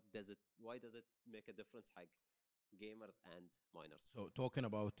 why does it make a difference حق gamers and miners so talking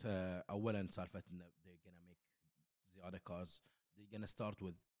about اولا سالفه انه they're gonna make زياده كارز they're gonna start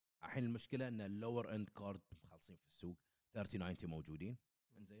with الحين المشكله ان اللور اند كارد مخلصين في السوق 3090 موجودين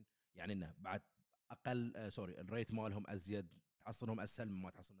انزين يعني انه بعد اقل سوري الريت مالهم ازيد تحصلهم اسهل مما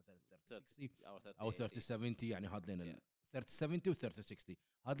تحصل مثلا 3060 او 3070 يعني هذين ال 3070 و 3060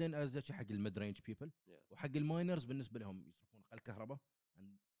 هذين ازيد شيء حق الميد رينج بيبل وحق الماينرز بالنسبه لهم يصرفون اقل كهرباء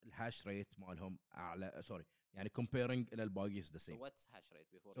الهاش ريت مالهم اعلى سوري يعني comparing الى الباقي is the so same what's hash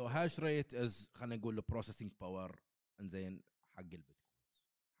rate before so hash rate is خلينا نقول processing power انزين حق البيتكوين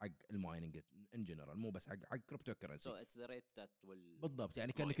حق المايننج ان جنرال، مو بس حق كريبتو So كرنسي. it's the rate that will بالضبط،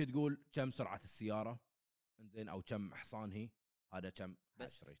 يعني كانك تقول كم سرعه السياره انزين او كم حصان هي، هذا كم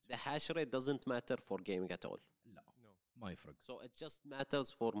بس هاش ريت. the hash rate doesn't matter for gaming at all. لا No. ما يفرق. So it just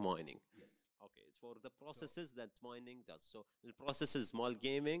matters for mining. Okay, it's for the processes that mining does. So the processes مال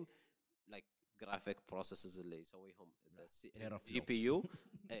gaming like graphic processes اللي يسويهم Teraflops. GPU.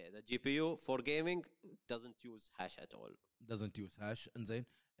 The GPU for gaming doesn't use hash at all. doesn't use hash. انزين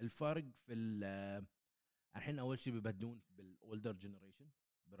الفرق في الحين اول شيء بيبدلون بالاولدر جنريشن،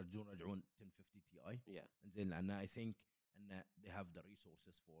 يرجعون 1050 تي اي. Yeah. انزين لان I think ان they have the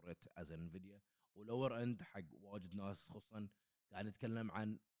resources for it as Nvidia. ولور اند حق واجد ناس، خصوصا قاعد نتكلم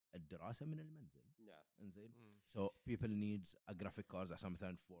عن الدراسه من المنزل. Yeah. انزين so people needs a graphic cards عشان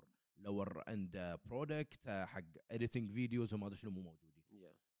مثلا for lower end product حق editing videos وما ادري شنو مو موجودين.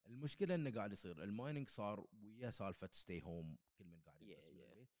 Yeah. المشكله انه قاعد يصير المايننج صار ويا سالفه ستي هوم، كل من قاعد يدرس من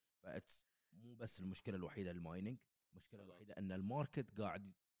Yeah. البيت. فاتس مو بس المشكله الوحيده المايننج، المشكله الوحيده ان الماركت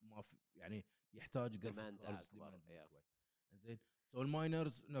قاعد ما في يعني يحتاج جرافيك Demand كاردز أكبر. Yeah. شوي. زين سو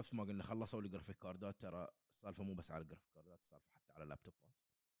الماينرز نفس ما قلنا خلصوا لي جرافيك كاردات. ترى السالفه مو بس على الجرافيك كاردات، السالفه حتى على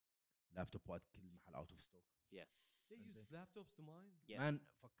لابتوبات كل محل اوت اوف ستوك. They use laptops to mine. Yeah. مان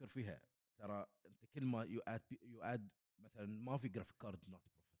فكر فيها، ترى انت كل ما يو اد مثلا ما في جرافيك كارد نوت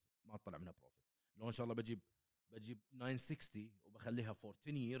بروفيت، ما تطلع منها بروفيت. لو ان شاء الله بجيب 960 وبخليها فور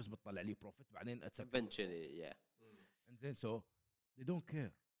 10 years بتطلع لي بروفيت بعدين Eventually, yeah. انزين سو they don't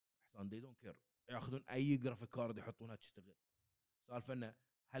care حسان، they don't care ياخذون اي جرافيك كارد يحطونها تشتغل. سالفه انه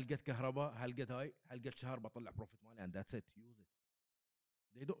هل قد كهرباء، هل قد هاي، هل قد شهر بطلع بروفيت مالي and that's it use it.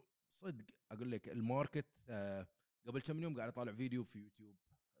 they don't صدق اقول لك الماركت. قبل كم يوم قاعد اطالع فيديو في يوتيوب،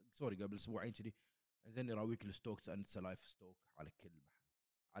 سوري قبل اسبوعين كذي، زين يراويك الستوكس اند لايف ستوك على كل محل،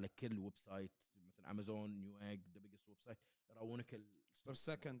 على كل ويب سايت مثلا امازون، نيو اج، ذا بيجست ويب سايت، يراونك per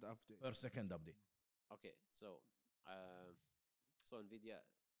second update. بير سكند ابديت. Okay, so Nvidia,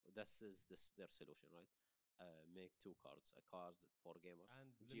 this is their solution, right? Make two cards, a card for gamers,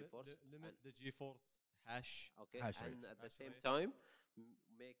 And GeForce, limit and, the GeForce hash. okay, hash and rate. at the Hash same rate. time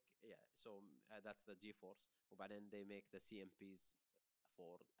make so that's the GeForce. وبعدين they make the CMPs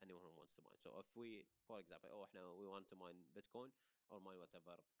for anyone who wants to mine. So if we, for example, we want to mine Bitcoin or mine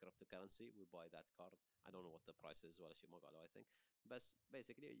whatever cryptocurrency, we buy that card. I don't know what the price is ولا شيء ما قالوا I think. But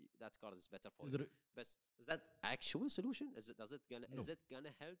basically that card is better for you. تدري But is that actual solution? Is No. it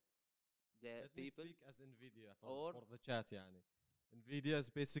gonna help the Let me people? speak as Nvidia Or- for the chat يعني. Nvidia is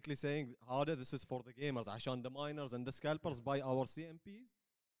basically saying هذا this is for the gamers عشان the miners and the scalpers buy our CMPs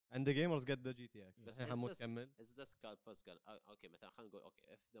and the gamers get the GTX. بس بس الحين حمود is كمل. the scalpers gonna okay مثلا خلينا نقول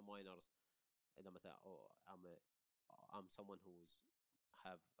okay if the miners إذا مثلا I'm someone who's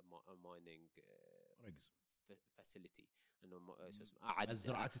have a mining رقص facility انه شو اسمه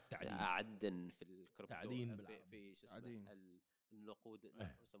مزرعه التعدين. اعدن في الكريبتو تعدين في بالعربي. في شو تعدين. اسمه النقود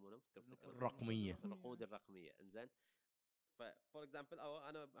إيه. يسمونهم الرقميه. النقود الرقميه انزين. ف for example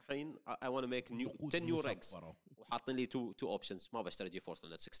انا الحين I want to make new نقود 10 new regs مصفرة. وحاطين لي two options. ما بشتري جي فورس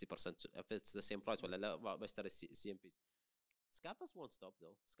لان 60% if it's the same price ولا لا بشتري سي ام بيز. Scalpers won't stop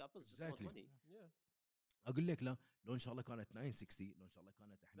though. Scalpers just want Exactly. money. Yeah. اقول لك لا، لو ان شاء الله كانت 960، لو ان شاء الله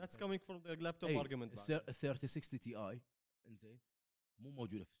كانت الحين That's coming from the laptop إيه، argument. بعد. ال 3060 تي اي انزين مو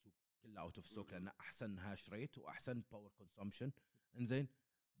موجوده في السوق، كلها اوت اوف ستوك لان احسن هاش ريت واحسن باور كونسومشن. انزين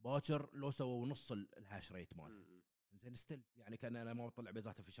باكر لو سووا نص الهاش ريت ماله انزين ستيل يعني كان انا ما بطلع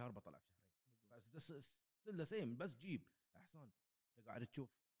بيزاته في شهر بطلع في شهرين. ستيل ذا سيم. بس جيب احسن. انت قاعد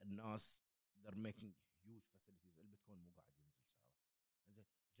تشوف الناس they're making huge facilities. البيتكوين مو قاعد ينزل سعره انزين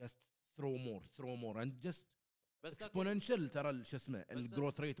just throw more and just بس exponential. ترى شو اسمه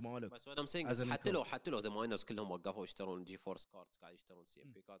الجروث ريت مالك. بس what I'm saying As is an حتى لو the miners كلهم وقفوا يشترون جي فورس كاردز قاعد يشترون سي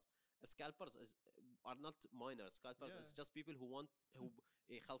ام بي كاردز. Scalpers are not miners. Scalpers is just people who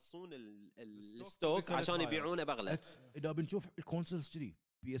يخلصون الستوك عشان يبيعونه بغلى. اذا بنشوف الكونسولز كذي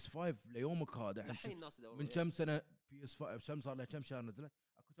بي اس 5 ليومك هذا الحين الناس يدورون من كم سنه بي اس 5 كم صار له كم شهر نزلت.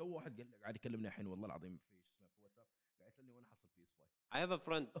 اكو تو واحد قاعد يكلمني الحين والله العظيم في اسمه في واتساب قاعد يسالني وين احصل بي اس 5. I have a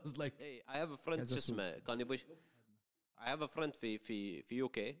friend. I was like Hey, I have a friend شو اسمه كان يبي. I have a friend في يو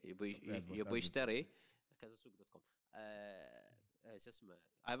كي يبي يشتري كذا سوق دوت كوم. شو اسمه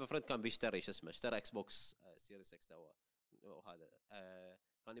I have a friend كان بيشتري شو اسمه اشترى اكس بوكس سيريس 6 تو وهذا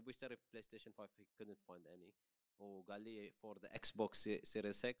كان يبي يشتري بلاي ستيشن 5 he couldn't find any وقال لي for the Xbox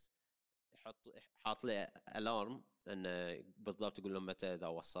Series 6 حاط لي الارم انه بالضبط يقول لهم متى اذا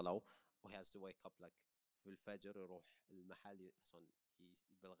وصلوا و he has to wake up like في الفجر يروح المحل عشان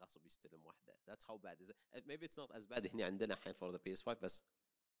بالغصب يستلم واحده. That's how bad is it. Maybe it's not as bad هنا عندنا الحين for the PS5 بس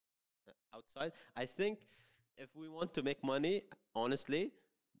outside I think if we want to make money honestly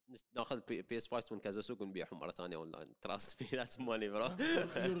ناخذ بي اس 5 من كذا سوق ونبيعهم مره ثانيه اونلاين. تراست مي ذاتس ماني برو.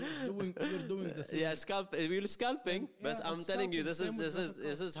 you're doing the same. Yeah, we're scalping. But Yeah, I'm telling you, scalping, same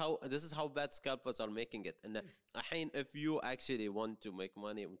with this is how bad scalpers are making it. And الحين if you actually want to make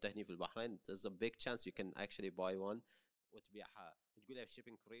money وتهني في البحرين, there's a big chance you can actually buy one وتبيعها تقول لها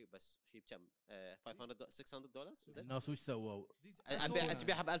shipping free بس هي بكم $500 $600. الناس وش سووا؟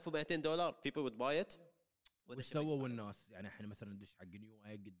 تبيعها $1200 people would buy it. وش سووا الناس؟ يعني احنا مثلا ندش حق نيو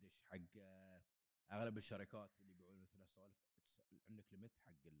ايج، ندش حق اغلب الشركات اللي يبيعون مثل السوالف، عندك ليميت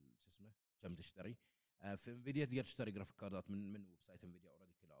حق شو اسمه كم تشتري. في انفيديا تقدر تشتري جرافيك كاردات من ويب سايت انفيديا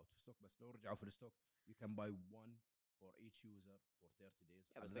اوريدي كلها اوت اوف ستوك، بس لو رجعوا في الستوك you can buy one for each user for 30 days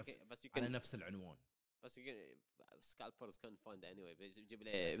بس على نفس العنوان. بس سكالبرز كان فاند اني واي.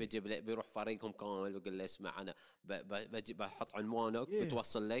 بيجيب له بيروح فريقهم كامل ويقول له اسمع انا بحط عنوانك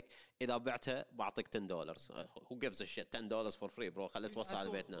بتوصل لك، اذا بعتها بعطيك $10. who gives a shit $10 for free bro. خليه توصل على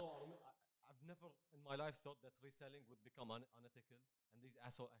بيتنا. I've never in my life thought that reselling would become unethical and these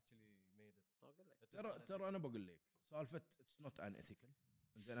assholes actually made it. ترى انا بقول لك سالفه it's not unethical.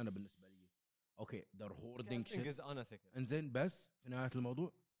 انزين انا بالنسبه لي اوكي they're hoarding shit is unethical. انزين بس في نهايه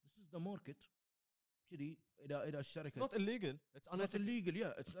الموضوع this is the market. كذي اذا الشركه not illegal it's not unethical. illegal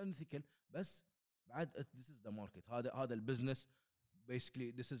yeah it's unethical بس بعد this is the market. هذا البزنس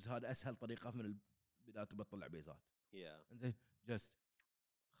basically this is هذا اسهل طريقه من البدايه تبطل بيزات. انزين just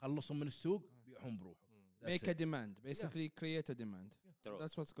خلصوا من السوق بيعهم بروحهم. make a demand basically create a demand.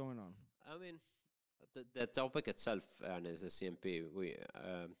 That's what's going on. I mean the topic itself يعني the CMP we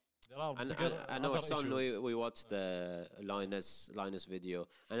I know Hassan, we watched the Linus video,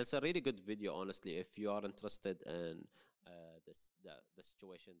 and it's a really good video, honestly. If you are interested in the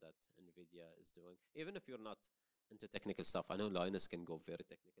situation that Nvidia is doing, even if you're not into technical stuff, I know Linus can go very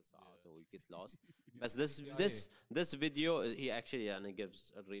technical, so you get lost. But this video, he actually gives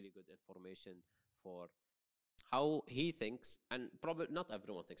a really good information for how he thinks, and probably not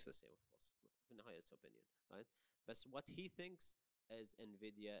everyone thinks the same, of course. In his opinion, right? But what he thinks is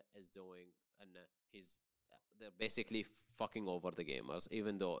Nvidia is doing, and they're basically fucking over the gamers.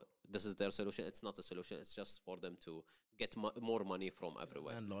 Even though this is their solution, it's not a solution. It's just for them to get more money from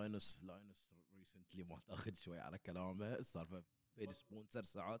everywhere. And Linus recently ما تاخذ شوي على كلامه صار في paid sponsor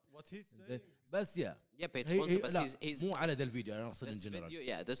ساعات. What he's saying. بس paid sponsor. But he's مو على ذا الفيديو. أنا أقصد in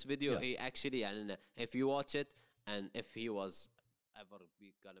general. This video he actually يعني if you watch it and if he was ever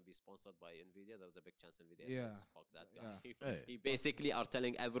gonna be sponsored by Nvidia, there's a big chance Nvidia says fuck that guy. He basically are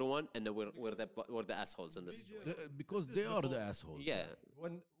telling everyone, and we're the assholes in this situation. Because they are the assholes. Yeah.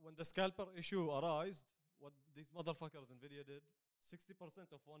 When the scalper issue arose, what these motherfuckers Nvidia did,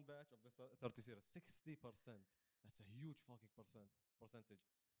 60% of one batch of the 30 series, 60%. That's a huge fucking percentage.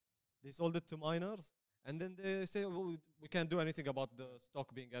 They sold it to miners, and then they say we can't do anything about the stock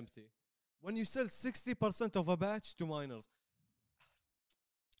being empty. When you sell 60% of a batch to miners,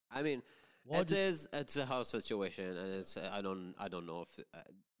 I mean, it's a hard situation, and it's I don't know if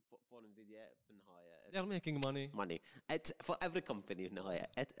for Nvidia they're making money. It's for every company in Nihaya.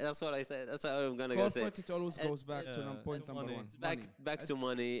 That's what I said. That's what I'm gonna say. Corporate, it always goes back to point number one. Back to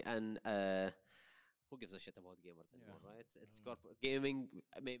money, and who gives a shit about gamers anymore, right? It's gaming.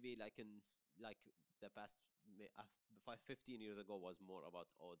 Maybe like the past 15 years ago was more about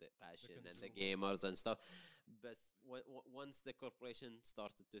the passion and the gamers and stuff. But once the corporation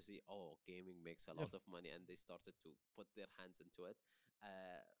started to see, gaming makes a lot of money, and they started to put their hands into it,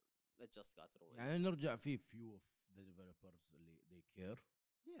 it just got ruined. يعني نرجع في few of the developers اللي they care.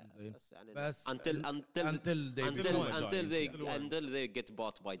 بس until they get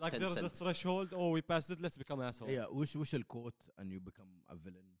bought by like Tencent. there's a threshold. We passed it. Let's become assholes. Yeah, وش الكوت and you become a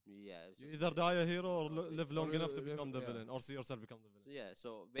villain. Yeah, you either die a hero or live long enough to become the villain, or see yourself become the villain. Yeah,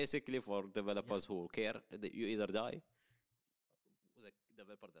 so basically for developers who care, you either die, the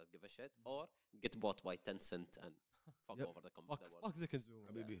developer that give a shit, or get bought by Tencent and fuck over the company. Fuck the consumer.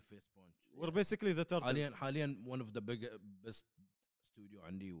 حبيبي face punch. We're basically the turtles. حاليا one of the best studio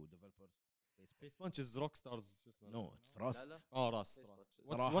عندي و developers. Face punch is Rockstar's. No, it's Rust. Rust.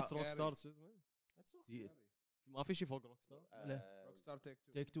 What's Rockstar's? ما في شيء فوق Rockstar. Rockstar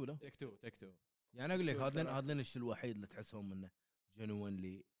Take Two لا. Take Two. يعني اقول لك هذين الشيء الوحيد اللي تحسهم انه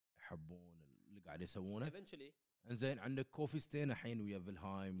genuinely يحبون اللي قاعد يسوونه. Eventually. انزين عندك كوفي ستين الحين ويا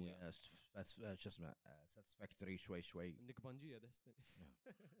فيلهايم ويا شو اسمه ساتسفاكتوري شوي. نيك بانجي دستني.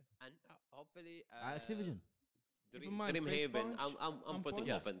 And hopefully Activision. Dreamhaven. I'm putting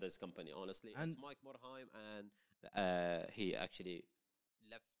hope in this company, honestly. And it's Mike Morhaime, and he actually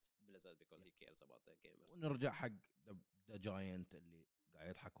left Blizzard because he cares about the gamers. ونرجع حق ذا جاينت اللي قاعد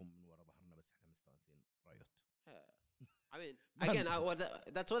يضحكون من ورا ظهرنا بس احنا مستانسين رايوت. I mean, again,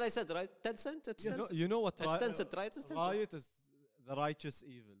 that's what I said, right? Tencent, it's Tencent. You know what? It's Tencent, right? It's Tencent. Riot is the righteous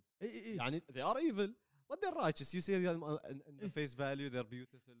evil. يعني they are evil, but they're righteous. You see them in the face value, they're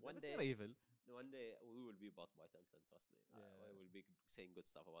beautiful. One but day- they're evil. One day we will be bought by Tencent, trust me. I will be saying good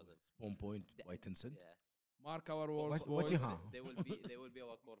stuff about them. Spawn Point by Tencent. Yeah. Mark our words, What boys. you have? They will be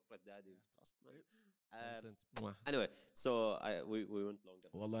our corporate daddy, trust me. Tencent. Mwah. Anyway, so we went longer.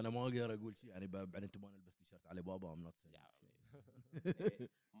 والله انا ما اقدر اقول شيء يعني بعدين انت ما نلبس تيشيرت علي بابا ام نوت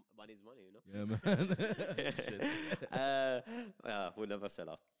Money's money, you know. يا مان We'll never sell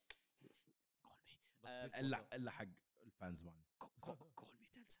out. بس الا حق الفانز مالنا Call me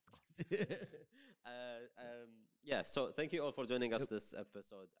Tencent. Yeah, so thank you all for joining us this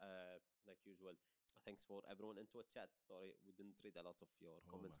episode. Like usual, thanks for everyone in Twitch chat. Sorry, we didn't read a lot of your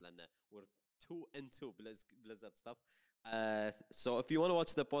comments, Lana. We're too into Blizzard stuff. So if you want to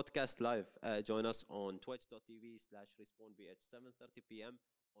watch the podcast live, join us on twitch.tv/respawnbh 7:30 p.m.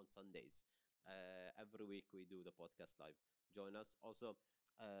 on Sundays. Every week we do the podcast live. Join us. Also,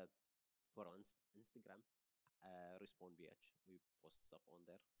 we're on Instagram, respawnbh. We post stuff on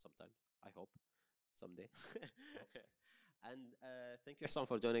there sometimes. I hope someday. And thank you, Hassan,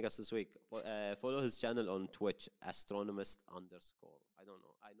 for joining us this week. Follow his channel on Twitch, astronomist_. I don't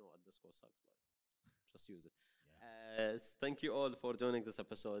know. I know underscore sucks, but just use it. Thank you all for joining this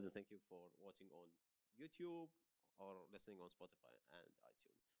episode, and thank you for watching on YouTube or listening on Spotify and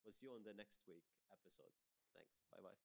iTunes. We'll see you on the next week episode. Thanks. Bye bye.